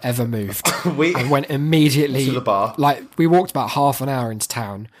faster than I've ever moved, and went immediately to the bar. Like, we walked about half an hour into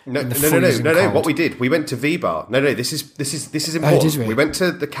town. No. Cold. What we did, we went to V Bar. No. This is important. Did we? We went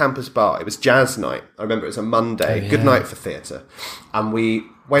to the campus bar. It was jazz night. I remember it was a Monday. Good night for theatre, and we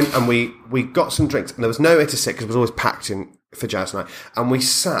went and we got some drinks, and there was nowhere to sit because it was always packed in for jazz night, and we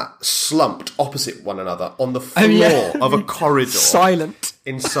sat slumped opposite one another on the floor of a corridor,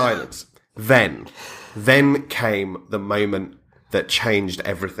 in silence. Then came the moment that changed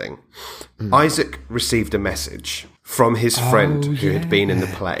everything. Isaac received a message from his friend who had been in the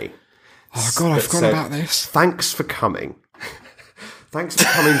play. Oh God, I forgot about this. Thanks for coming. Thanks for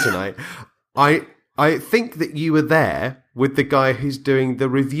coming tonight. I think that you were there with the guy who's doing the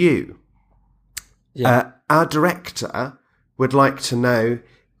review. Yeah. Our director would like to know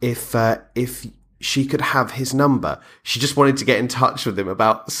if she could have his number. She just wanted to get in touch with him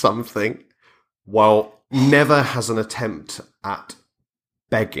about something. Well, never has an attempt at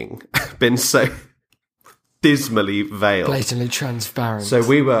begging been so dismally veiled. Blatantly transparent. So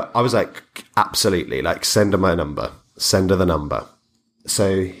I was like, absolutely, like, send her my number. Send her the number.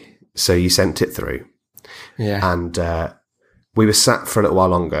 So you sent it through. Yeah. And we were sat for a little while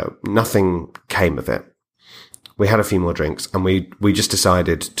longer. Nothing came of it. We had a few more drinks, and we just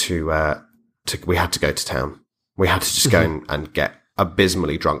decided we had to go to town. We had to just go and get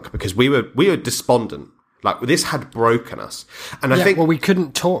abysmally drunk because we were despondent. Like, this had broken us. And I think, we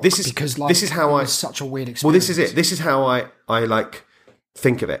couldn't talk this is how it was such a weird experience. Well, this is it. This is how I like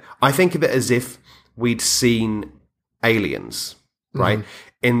think of it. I think of it as if we'd seen aliens, right?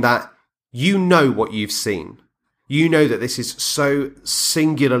 In that, you know what you've seen. You know that this is so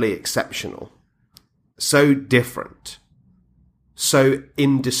singularly exceptional, so different, so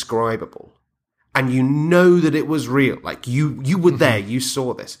indescribable. And you know that it was real. Like, you were there, you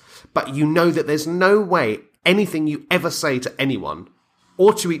saw this. But you know that there's no way anything you ever say to anyone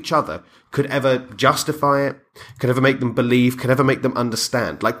or to each other could ever justify it, could ever make them believe, could ever make them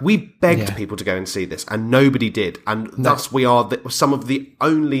understand. Like, we begged people to go and see this, and nobody did. And thus we are some of the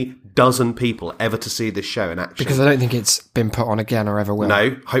only dozen people ever to see this show in action. Because I don't think it's been put on again or ever will.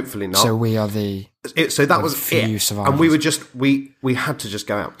 No, hopefully not. So we are so that was few it. survivors. And we were just, we had to just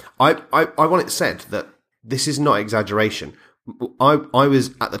go out. I want it said that this is not exaggeration. I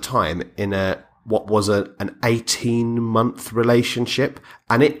was at the time in what was an 18-month relationship,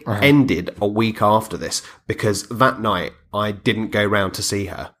 and it ended a week after this because that night I didn't go round to see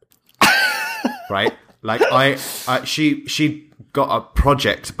her. Right? Like, she got a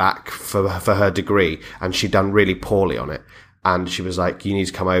project back for her degree, and she'd done really poorly on it. And she was like, "You need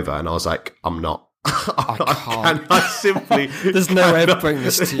to come over." And I was like, "I'm not." I can't. I simply. There's no way to bring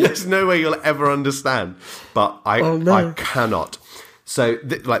this to you. There's no way you'll ever understand. But I cannot. So,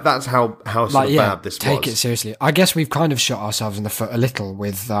 that's how sort of bad this was. Take it seriously. I guess we've kind of shot ourselves in the foot a little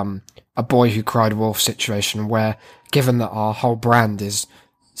with a boy who cried wolf situation, where, given that our whole brand is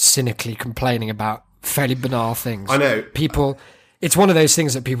cynically complaining about fairly banal things, I know people. It's one of those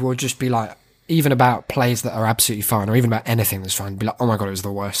things that people would just be like, even about plays that are absolutely fine, or even about anything that's fine, be like, "Oh my God, it was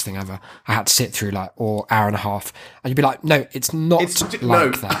the worst thing ever. I had to sit through or hour and a half." And you'd be like, "No, it's not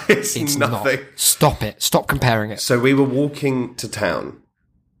that. It's nothing. Not. Stop it. Stop comparing it." So we were walking to town,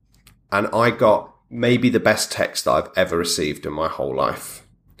 and I got maybe the best text that I've ever received in my whole life,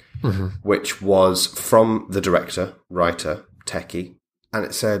 which was from the director, writer, techie, and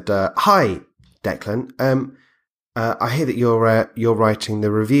it said, "Hi, Declan. I hear that you're writing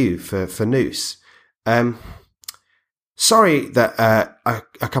the review for Noose. sorry that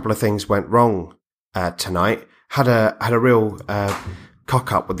a couple of things went wrong tonight. Had a real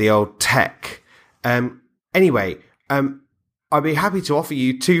cock up with the old tech. Anyway, I'd be happy to offer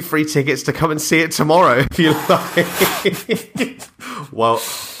you 2 free tickets to come and see it tomorrow if you like. Well,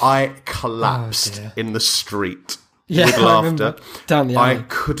 I collapsed in the street with laughter. Down the alley.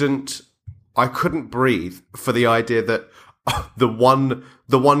 I couldn't breathe for the idea that the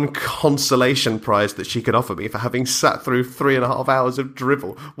one consolation prize that she could offer me for having sat through 3.5 hours of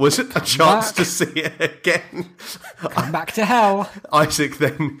drivel was a chance to see it again. Come back to hell. Isaac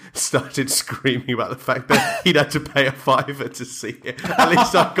then started screaming about the fact that he'd had to pay a £5 to see it. At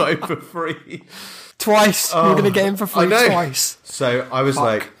least I got it for free. Twice. You're going to get him for free twice. So I was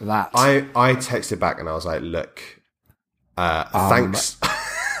like, that. I texted back and I was like, look, thanks.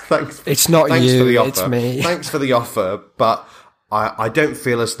 Thanks. It's not thanks you, for the offer. It's me. Thanks for the offer, but I don't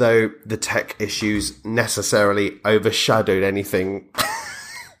feel as though the tech issues necessarily overshadowed anything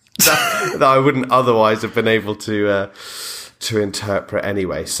that I wouldn't otherwise have been able to interpret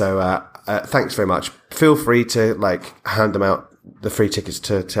anyway. So thanks very much. Feel free to hand them out, the free tickets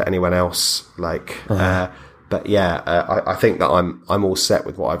to anyone else. But yeah, I think that I'm all set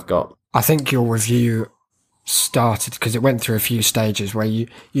with what I've got. I think your review started because it went through a few stages where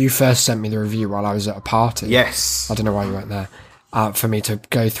you first sent me the review while I was at a party. Yes. I don't know why you weren't there. For me to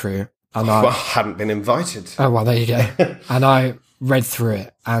go through. And I hadn't been invited. Oh, well, there you go. And I read through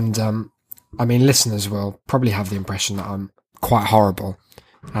it. And, I mean, listeners will probably have the impression that I'm quite horrible.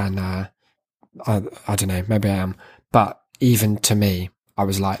 And I don't know, maybe I am. But even to me, I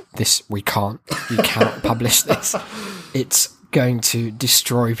was like, you cannot publish this. It's going to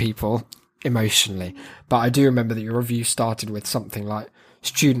destroy people emotionally. But I do remember that your review started with something like,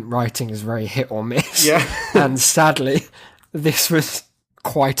 student writing is very hit or miss. Yeah. And sadly, this was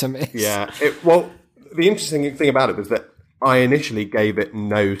quite a miss. Yeah. Well, the interesting thing about it was that I initially gave it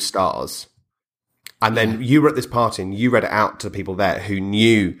no stars. And then you were at this party and you read it out to people there who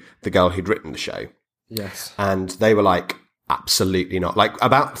knew the girl who'd written the show. Yes. And they were like, absolutely not. Like,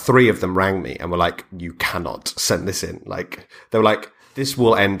 about 3 of them rang me and were like, you cannot send this in. Like, they were like, this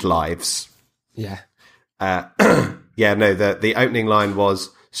will end lives. Yeah. Yeah, no, the opening line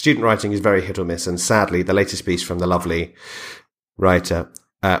was, student writing is very hit or miss, and sadly, the latest piece from the lovely writer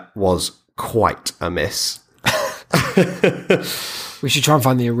was quite a miss. We should try and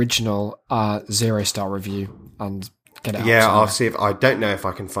find the original 0-star review and get it out. Yeah, I'll see if... I don't know if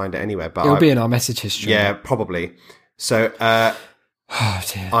I can find it anywhere, but... It'll be in our message history. Yeah, probably. So, oh,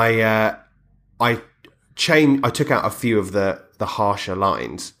 dear. I took out a few of the harsher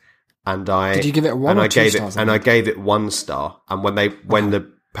lines, and Did you give it 1 or 2 stars? I gave it 1 star, and when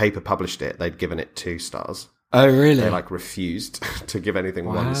the paper published it, they'd given it 2 stars. Oh, really? They refused to give anything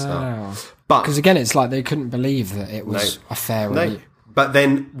 1 star. But because again, it's like they couldn't believe that it was a fair review. But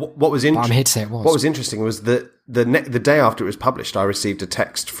then what was interesting? I'm here to say it was. What was interesting was that the day after it was published, I received a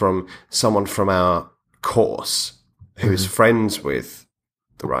text from someone from our course who is friends with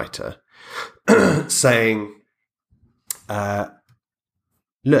the writer, saying,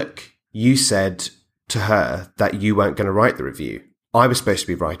 look, you said to her that you weren't going to write the review. I was supposed to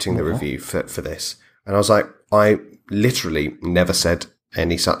be writing the review for this. And I was like, I literally never said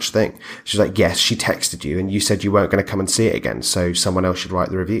any such thing. She's like, yes, she texted you and you said you weren't going to come and see it again, so someone else should write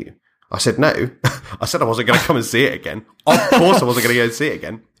the review. I said, no. I said I wasn't going to come and see it again. Of course I wasn't going to go and see it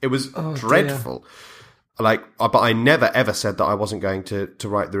again. It was dreadful. Dear. But I never ever said that I wasn't going to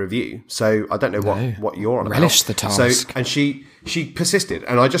write the review. So I don't know what you're on about. Relish the task. So, and she persisted,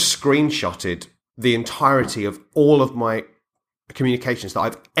 and I just screenshotted the entirety of all of my communications that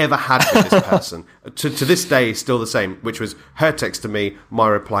I've ever had with this person. to this day, still the same, which was her text to me, my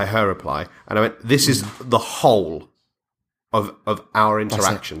reply, her reply. And I went, this is the whole of our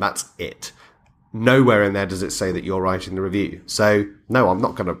interaction. That's it. Nowhere in there does it say that you're writing the review. So no, I'm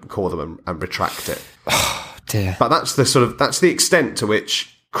not going to call them and retract it. Oh, dear. But that's the extent to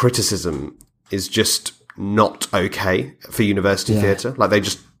which criticism is just not okay for university theatre. Like, they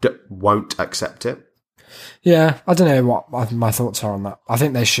just won't accept it. Yeah, I don't know what my thoughts are on that. I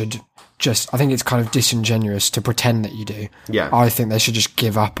think they should I think it's kind of disingenuous to pretend that you do. Yeah. I think they should just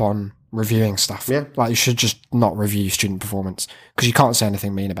give up on reviewing stuff. Yeah. Like, you should just not review student performance, because you can't say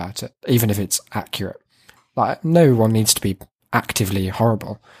anything mean about it, even if it's accurate. Like, no one needs to be actively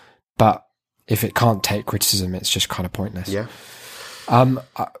horrible, but if it can't take criticism, it's just kind of pointless. Yeah.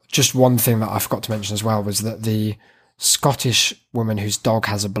 Just one thing that I forgot to mention as well was that the Scottish woman whose dog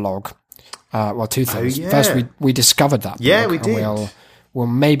has a blog, two things. Oh, yeah. First, we discovered that blog. Yeah, we did. We'll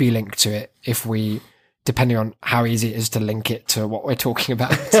maybe link to it if we, depending on how easy it is to link it to what we're talking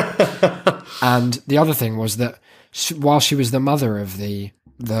about. And the other thing was that while she was the mother of the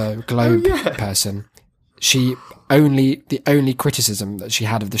Globe person, the only criticism that she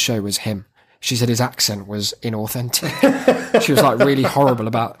had of the show was him. She said his accent was inauthentic. She was like really horrible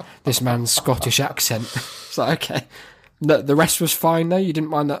about this man's Scottish accent. It's like, okay. The rest was fine though. You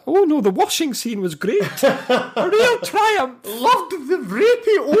didn't mind that. Oh no, the washing scene was great. A real triumph. Loved the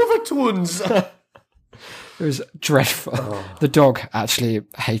rapey overtones. It was dreadful. Oh. The dog actually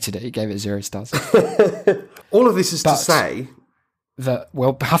hated it. He gave it 0 stars. All of this is to say that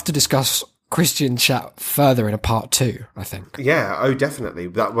we'll have to discuss Christian chat further in a part 2, I think. Yeah, oh, definitely.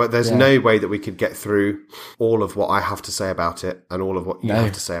 There's no way that we could get through all of what I have to say about it and all of what you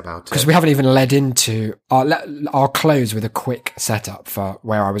have to say about it. Because we haven't even led into... I'll close with a quick setup for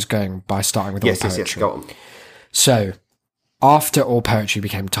where I was going by starting with all poetry. Yes, go on. So, after all poetry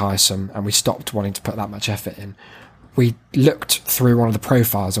became tiresome and we stopped wanting to put that much effort in, we looked through one of the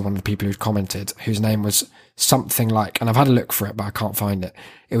profiles of one of the people who'd commented, whose name was something like... And I've had a look for it, but I can't find it.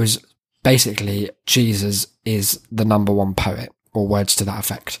 It was... basically, Jesus is the number one poet, or words to that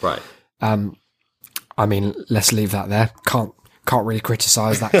effect. Right. I mean, let's leave that there. Can't really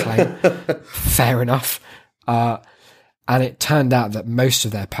criticise that claim. Fair enough. And it turned out that most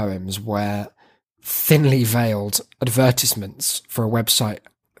of their poems were thinly veiled advertisements for a website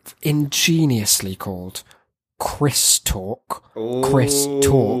ingeniously called Christ Talk. Christ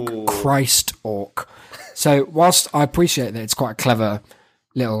Talk. So, whilst I appreciate that it's quite a clever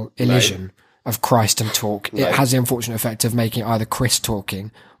little elision of Christ and talk, it has the unfortunate effect of making either Chris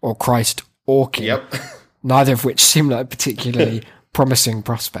talking or Christ orking, neither of which seem like particularly promising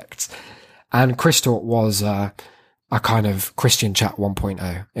prospects. And Chris Talk was a kind of Christian Chat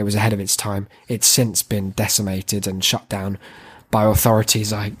 1.0. It was ahead of its time. It's since been decimated and shut down by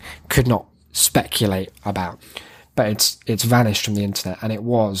authorities I could not speculate about, but it's vanished from the internet. And it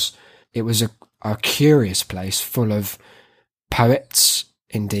was a curious place full of poets.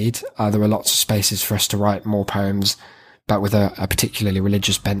 Indeed, there were lots of spaces for us to write more poems, but with a particularly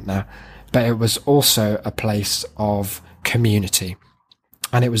religious bent now. But it was also a place of community.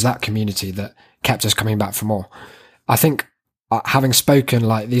 And it was that community that kept us coming back for more. I think, having spoken,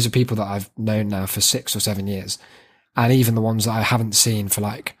 like, these are people that I've known now for 6 or 7 years, and even the ones that I haven't seen for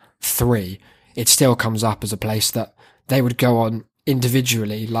like 3, it still comes up as a place that they would go on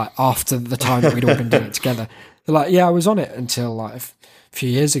individually, like after the time that we'd all been doing it together. They're like, yeah, I was on it until like a few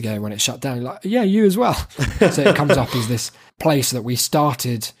years ago when it shut down. Like, yeah, you as well. So it comes up as this place that we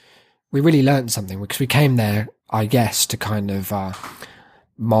really learned something, because we came there, I guess, to kind of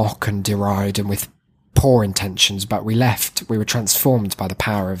mock and deride and with poor intentions, but we were transformed by the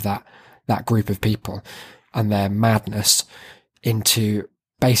power of that group of people and their madness into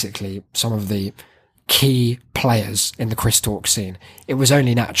basically some of the key players in the Chris Talk scene. It was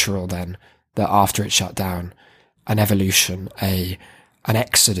only natural then that after it shut down, an evolution, an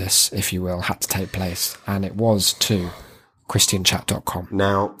exodus, if you will, had to take place, and it was to christianchat.com.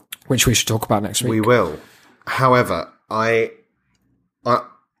 Now, which we should talk about next week. We will. However, I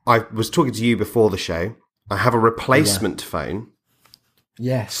was talking to you before the show. I have a replacement phone.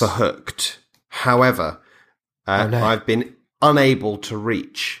 Yes. For Hooked. However, I've been unable to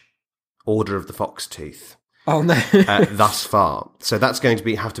reach Order of the Foxtooth. Oh no! Thus far, so that's going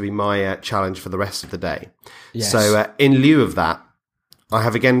to have to be my challenge for the rest of the day. Yes. So, in lieu of that, I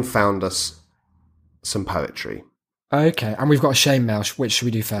have again found us some poetry. Okay, and we've got a shame mail. Which should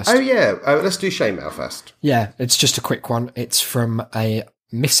we do first? Oh yeah, let's do shame mail first. Yeah, it's just a quick one. It's from a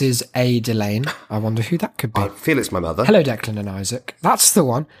Mrs. A. Delane. I wonder who that could be. I feel it's my mother. Hello, Declan and Isaac. That's the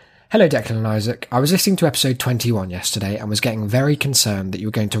one. Hello, Declan and Isaac. I was listening to episode 21 yesterday and was getting very concerned that you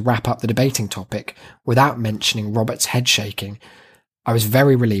were going to wrap up the debating topic without mentioning Robert's head shaking. I was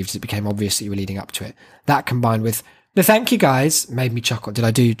very relieved as it became obvious that you were leading up to it. That combined with, no, thank you guys, made me chuckle. Did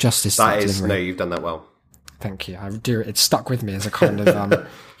I do justice to that delivery? No, you've done that well. Thank you. It stuck with me as a kind of,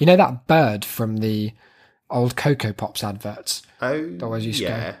 you know that bird from the old Cocoa Pops adverts? Oh, that always used to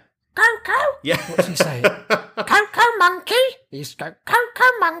go, Coco? Yeah. What does he say? Coco monkey? He used to go, Coco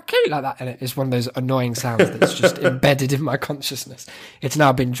monkey, like that. And it's one of those annoying sounds that's just embedded in my consciousness. It's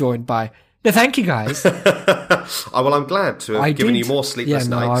now been joined by, no, thank you guys. Well, I'm glad to have given you more sleepless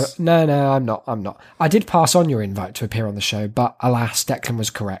nights. No, I'm not. I did pass on your invite to appear on the show, but alas, Declan was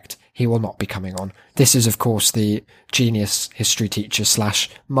correct. He will not be coming on. This is, of course, the genius history teacher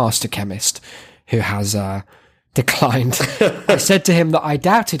 / master chemist who has declined. I said to him that I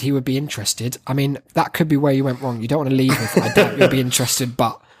doubted he would be interested. I mean, that could be where you went wrong. You don't want to leave with, I doubt you'll be interested,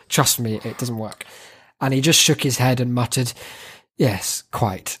 but trust me, it doesn't work. And he just shook his head and muttered, yes,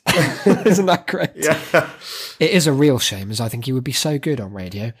 quite. Isn't that great? Yeah. It is a real shame, as I think he would be so good on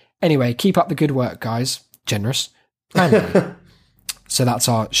radio. Anyway, keep up the good work, guys. Generous. Anyway, so that's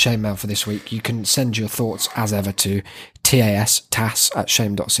our shame mail for this week. You can send your thoughts as ever to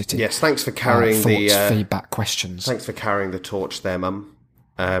tass@shame.city. Yes, thanks for carrying thoughts, feedback, questions. Thanks for carrying the torch there, Mum.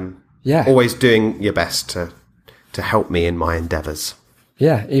 Yeah. Always doing your best to help me in my endeavours.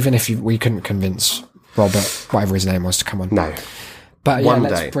 Yeah, even if we couldn't convince Robert, whatever his name was, to come on. No. But One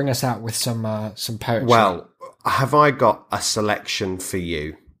let's day. bring us out with some poetry. Well, have I got a selection for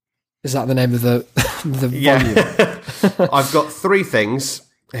you? Is that the name of the volume? Yeah. I've got 3 things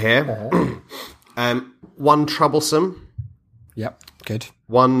here. One troublesome, Yep, good.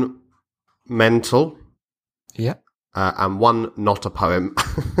 one mental, Yep. and one not a poem.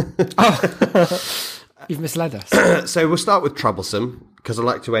 You've misled us. So we'll start with troublesome, because I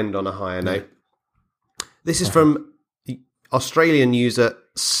like to end on a higher note. This is from the Australian user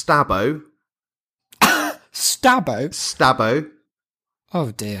Stabbo. Stabbo.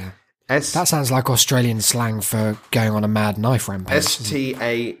 Oh dear. That That sounds like Australian slang for going on a mad knife rampage.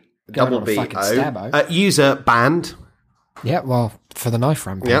 STABBO. Going on a fucking stabbo. User banned. Yeah, well, for the knife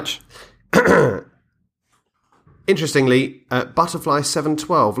rampage. Interestingly,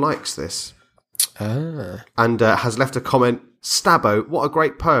 Butterfly712 likes this. And has left a comment, Stabbo, what a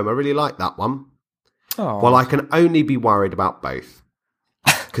great poem. I really like that one. Oh. Well, I can only be worried about both.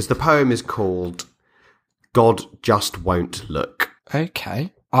 Because the poem is called God Just Won't Look.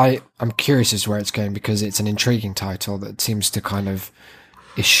 Okay. I'm curious as to where it's going because it's an intriguing title that seems to kind of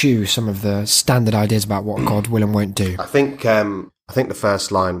eschew some of the standard ideas about what God will and won't do. I think the first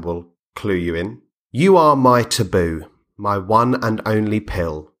line will clue you in. You are my taboo, my one and only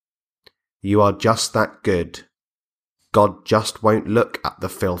pill. You are just that good. God just won't look at the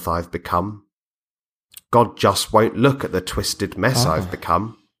filth I've become. God just won't look at the twisted mess I've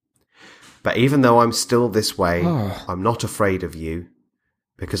become. But even though I'm still this way, I'm not afraid of you,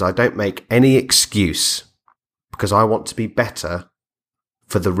 because I don't make any excuse, because I want to be better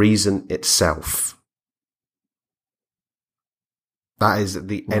for the reason itself. That is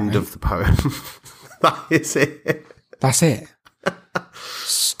the end of the poem. That is it. That's it.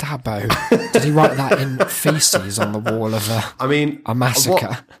 Stabbo. Did he write that in feces on the wall of a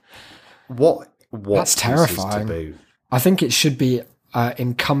massacre? What That's terrifying. Taboo? I think it should be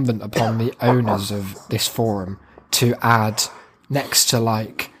incumbent upon the owners of this forum to add next to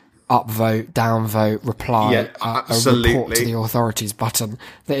like upvote, downvote, reply, a report to the authorities button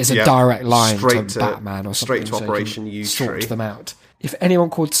that is a direct line to Batman or something. Straight to Operation sort them out. If anyone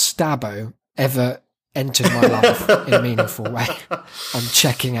called Stabbo ever entered my life in a meaningful way, I'm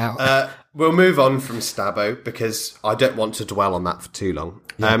checking out. We'll move on from Stabbo because I don't want to dwell on that for too long.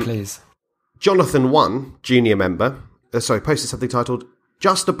 Yeah, please. Jonathan 1, junior member, posted something titled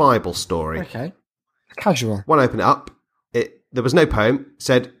Just a Bible Story. Okay. Casual. When I opened it up, there was no poem. It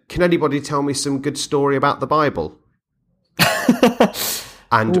said, can anybody tell me some good story about the Bible?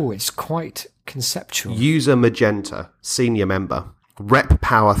 And it's quite conceptual. User Magenta, senior member, Rep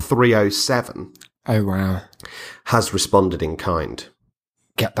Power 307. Oh, wow. Has responded in kind.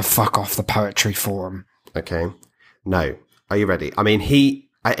 Get the fuck off the poetry forum. Okay. No. Are you ready? I mean, he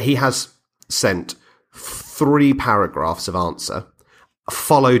has sent 3 paragraphs of answer,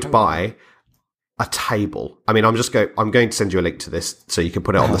 followed by a table. I mean, I'm going to send you a link to this so you can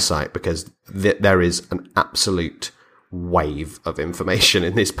put it on the site because there is an absolute wave of information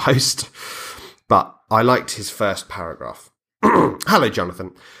in this post. But I liked his first paragraph. Hello,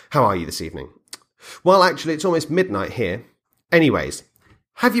 Jonathan. How are you this evening? Well, actually, it's almost midnight here. Anyways,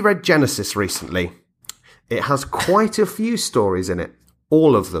 have you read Genesis recently? It has quite a few stories in it,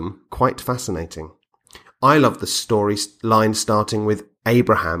 all of them quite fascinating. I love the story line starting with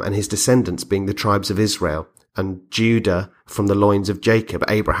Abraham and his descendants being the tribes of Israel, and Judah from the loins of Jacob,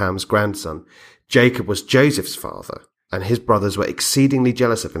 Abraham's grandson. Jacob was Joseph's father, and his brothers were exceedingly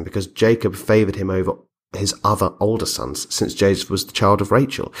jealous of him because Jacob favoured him over his other older sons, since Joseph was the child of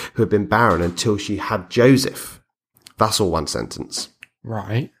Rachel, who had been barren until she had Joseph. That's all one sentence.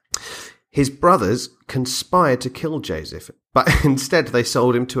 Right. His brothers conspired to kill Joseph, but instead they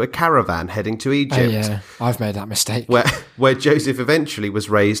sold him to a caravan heading to Egypt. Oh, yeah, I've made that mistake. Where Joseph eventually was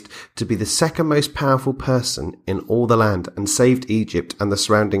raised to be the second most powerful person in all the land and saved Egypt and the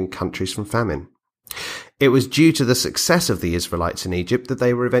surrounding countries from famine. It was due to the success of the Israelites in Egypt that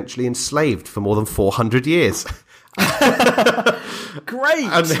they were eventually enslaved for more than 400 years. Great!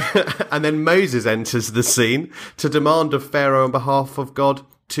 And then Moses enters the scene to demand of Pharaoh on behalf of God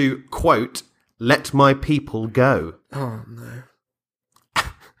to, quote, let my people go. Oh, no.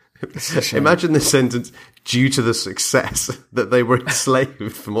 Imagine this sentence, due to the success that they were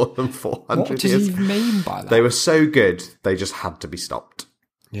enslaved for more than 400 years. What does he mean by that? They were so good, they just had to be stopped.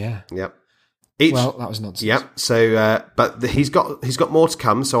 Yeah. Yep. Each, Well, that was nonsense. Yep. So, but he's got more to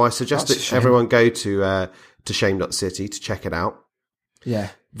come. So I suggest That's a that shame. everyone go to shame.city to check it out. Yeah.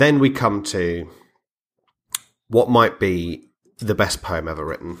 Then we come to what might be the best poem ever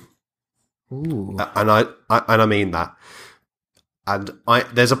written, Ooh. and I mean that. And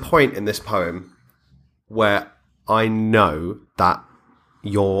there's a point in this poem where I know that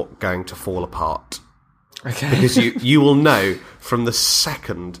you're going to fall apart Okay. because you will know from the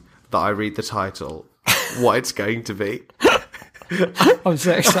second that I read the title what it's going to be. I'm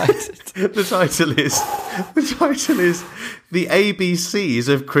so excited. The title is The ABCs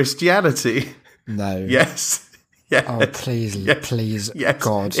of Christianity. No. Yes. Yes. Oh, please, please, Yes,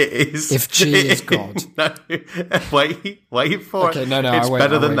 God. it is. If G is God. No, wait for Okay, it. no, it's I won't-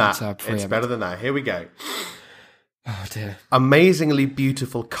 better I than won't, that. It's preempt. better than that. Here we go. Oh, dear. Amazingly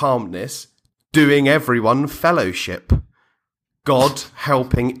beautiful calmness, doing everyone fellowship. God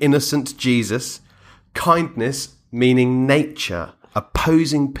helping innocent Jesus. Kindness meaning nature,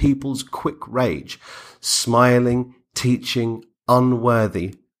 opposing people's quick rage. Smiling, teaching,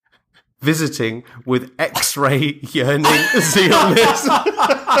 unworthy. Visiting with X-ray yearning zealness.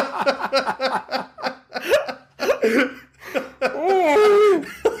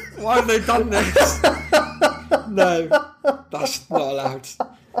 Why have they done this? No, that's not allowed.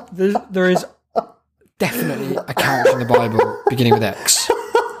 There is definitely a character in the Bible beginning with X.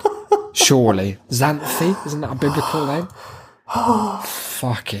 Surely. Xanthi, isn't that a biblical name?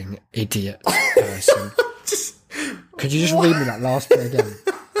 Fucking idiot person. Could you just read me that last bit again?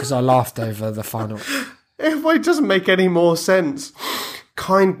 Because I laughed over the final. It doesn't make any more sense.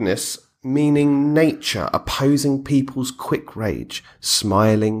 Kindness meaning nature, opposing people's quick rage.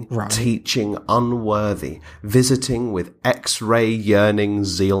 Smiling, Right. teaching, unworthy. Visiting with X-ray yearning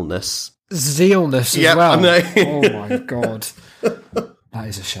zealness. Zealness as Yep, well. I know. Oh my God. That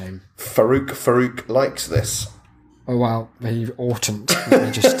is a shame. Farouk likes this. Oh wow, he oughtn't. Let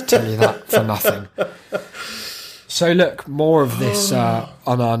me just tell you that for nothing. So look, more of this on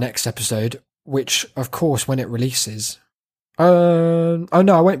our next episode, which of course when it releases, oh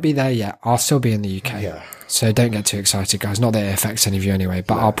no, I won't be there yet. I'll still be in the UK. Yeah. So don't get too excited, guys. Not that it affects any of you anyway,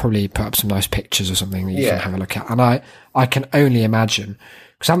 but I'll probably put up some nice pictures or something that you Yeah. can have a look at. And I can only imagine,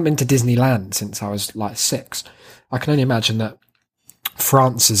 because I haven't been to Disneyland since I was like 6. I can only imagine that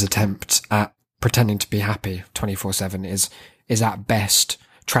France's attempt at pretending to be happy 24/7 is at best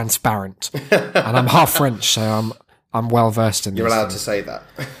transparent. And I'm half French, so I'm well versed in You're this. allowed to say that.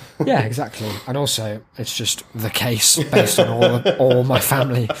 Yeah, exactly. And also, it's just the case based on all my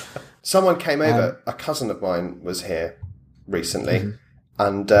family. Someone came over. A cousin of mine was here recently,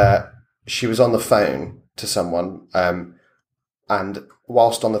 Mm-hmm. and she was on the phone to someone, and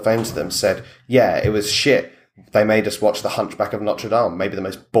whilst on the phone to them said, "Yeah, it was shit. They made us watch The Hunchback of Notre Dame, maybe the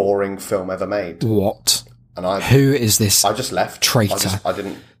most boring film ever made." What? And I Who is this? just left. Traitor. I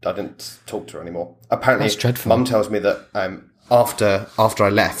didn't talk to her anymore. Apparently, That's dreadful. Mum tells me that after I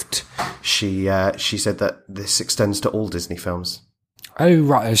left, she said that this extends to all Disney films. Oh,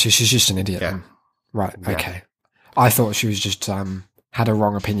 right. So she's just an idiot Yeah. then. Right. Okay. I thought she was just had a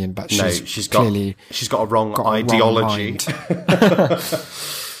wrong opinion, but No, she's got clearly a wrong got a wrong ideology. mind.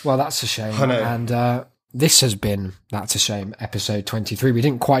 Well, that's a shame. I know. And this has been That's a Shame, episode 23. We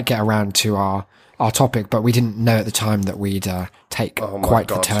didn't quite get around to our topic, but we didn't know at the time that we'd take Oh my quite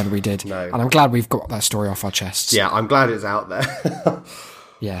the God. turn we did. No. And I'm glad we've got that story off our chests. Yeah, I'm glad it's out there.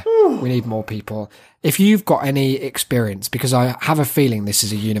 Yeah, we need more people. If you've got any experience, because I have a feeling this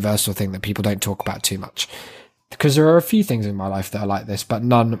is a universal thing that people don't talk about too much, because there are a few things in my life that are like this, but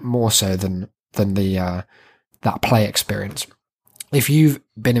none more so than the that play experience. If you've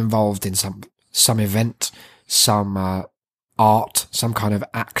been involved in some event, some art, some kind of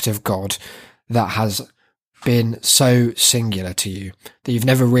act of God that has been so singular to you that you've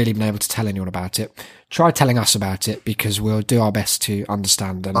never really been able to tell anyone about it, try telling us about it, because we'll do our best to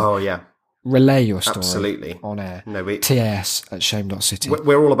understand and Oh yeah, relay your story absolutely. on air. No, TAS@shame.city.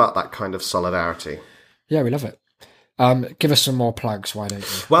 we're all about that kind of solidarity. Yeah, we love it. Give us some more plugs, why don't you?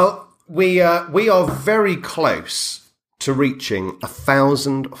 Well, we are very close to reaching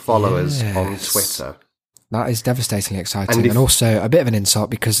 1,000 followers on Yes. Twitter. That is devastatingly exciting, And and, if- also a bit of an insult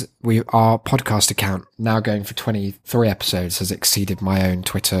because our podcast account, now going for 23 episodes, has exceeded my own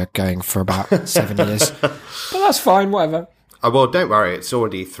Twitter going for about 7 years. But that's fine, whatever. Well, don't worry, it's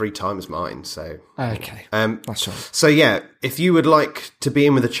already 3 times mine. So, Okay, that's right. so yeah, if you would like to be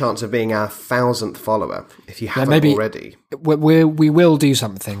in with a chance of being our 1,000th follower, if you haven't maybe- already, We will do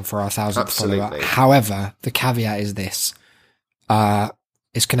something for our 1,000th follower. Absolutely. However, the caveat is this.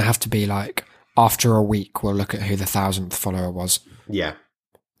 It's going to have to be like, after a week, we'll look at who the 1,000th follower was. yeah,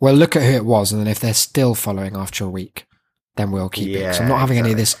 We'll look at who it was, and then if they're still following after a week, then we'll keep it. 'Cause I'm not having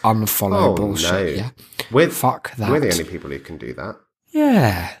any of this unfollow bullshit. No. Yeah, Fuck that. We're the only people who can do that.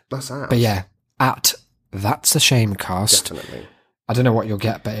 Yeah, That's ours. but yeah, at That's a Shame Cast. Definitely. I don't know what you'll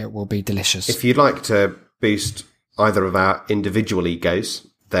get, but it will be delicious. If you'd like to boost either of our individual egos,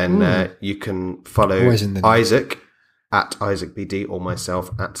 then you can follow Always in the- Isaac at IsaacBD or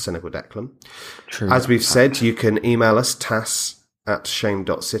myself at Cynical Declan. True. As we've said, you can email us,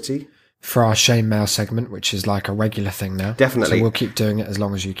 tass@shame.city. For our Shame Mail segment, which is like a regular thing now. Definitely. So we'll keep doing it as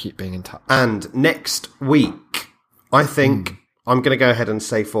long as you keep being in touch. And next week, I think I'm going to go ahead and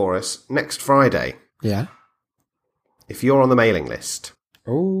say for us, next Friday, Yeah. if you're on the mailing list,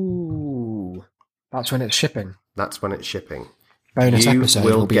 Ooh. That's when it's shipping. that's when it's shipping. Bonus You episode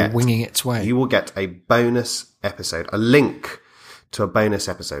will will be get- winging its way. You will get a bonus episode, a link to a bonus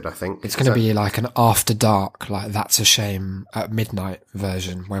episode, I think. It's going to be like an after dark, like That's a Shame at midnight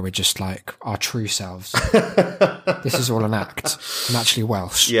version where we're just like our true selves. This is all an act. I'm actually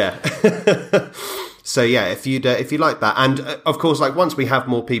Welsh. Yeah. So yeah, if you like that, and of course, like once we have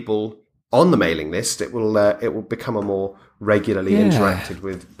more people on the mailing list, it will become a more regularly Yeah. interacted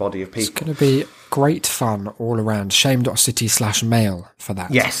with body of It's people. going to be great fun all around. Shame.city/mail for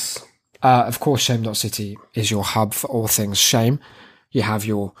that. Yes. Of course, Shame.city is your hub for all things shame. You have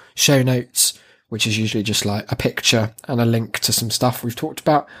your show notes, which is usually just like a picture and a link to some stuff we've talked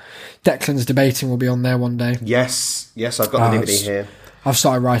about. Declan's Debating will be on there one day. Yes. I've got the DVD it's- here. I've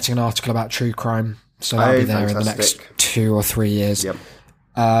started writing an article about true crime, so that'll be there in the next fantastic. 2 or 3 years. Yep.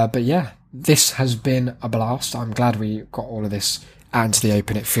 But yeah, this has been a blast. I'm glad we got all of this out into the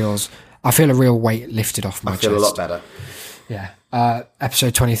open. I feel a real weight lifted off my I feel chest. a lot better. Yeah.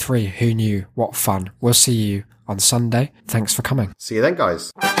 Episode 23. Who knew? What fun. We'll see you on Sunday. Thanks for coming. See you then,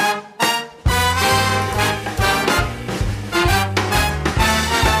 guys.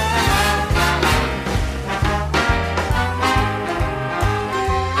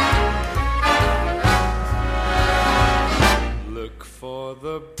 Look for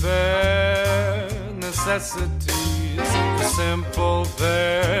the bare necessities, the simple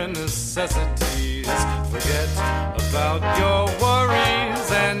bare necessities. Forget about your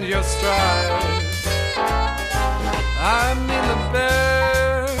worries and your strife. I mean the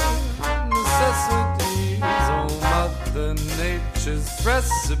bare necessities, oh Mother Nature's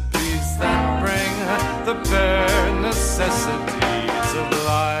recipes that bring the bare necessities of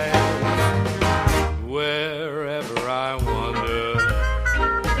life. Wherever I wander,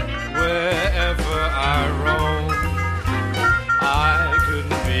 wherever I roam, I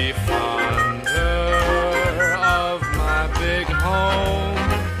couldn't be fonder of my big home.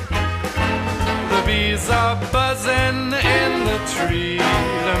 The bees are buzzing in the tree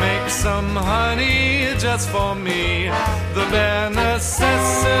to make some honey just for me. The bare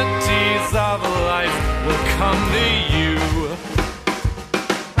necessities of life will come to you.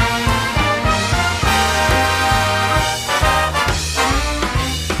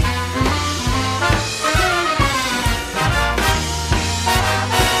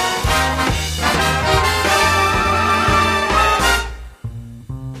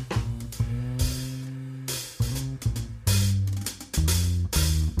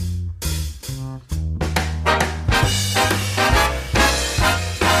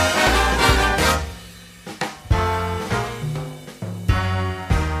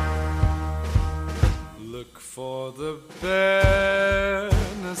 Look for the bare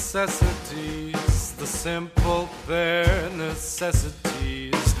necessities, the simple bare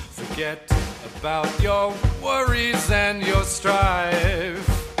necessities. Forget about your worries and your strife.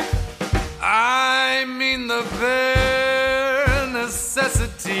 I mean the bare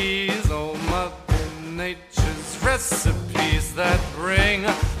necessities, oh Mother Nature's recipes that bring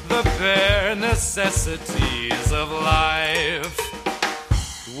the bare necessities of life.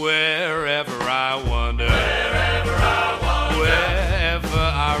 Wherever I wander, wherever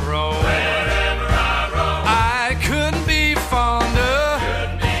I roam, I couldn't be fonder,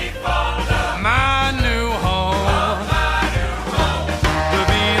 my new home. The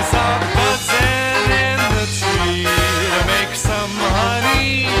bees are buzzing in the tree to make some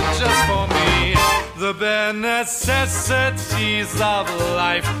honey just for me. The bare necessities of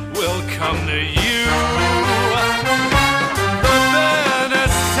life will come to you. The bare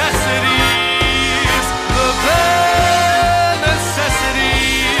necessities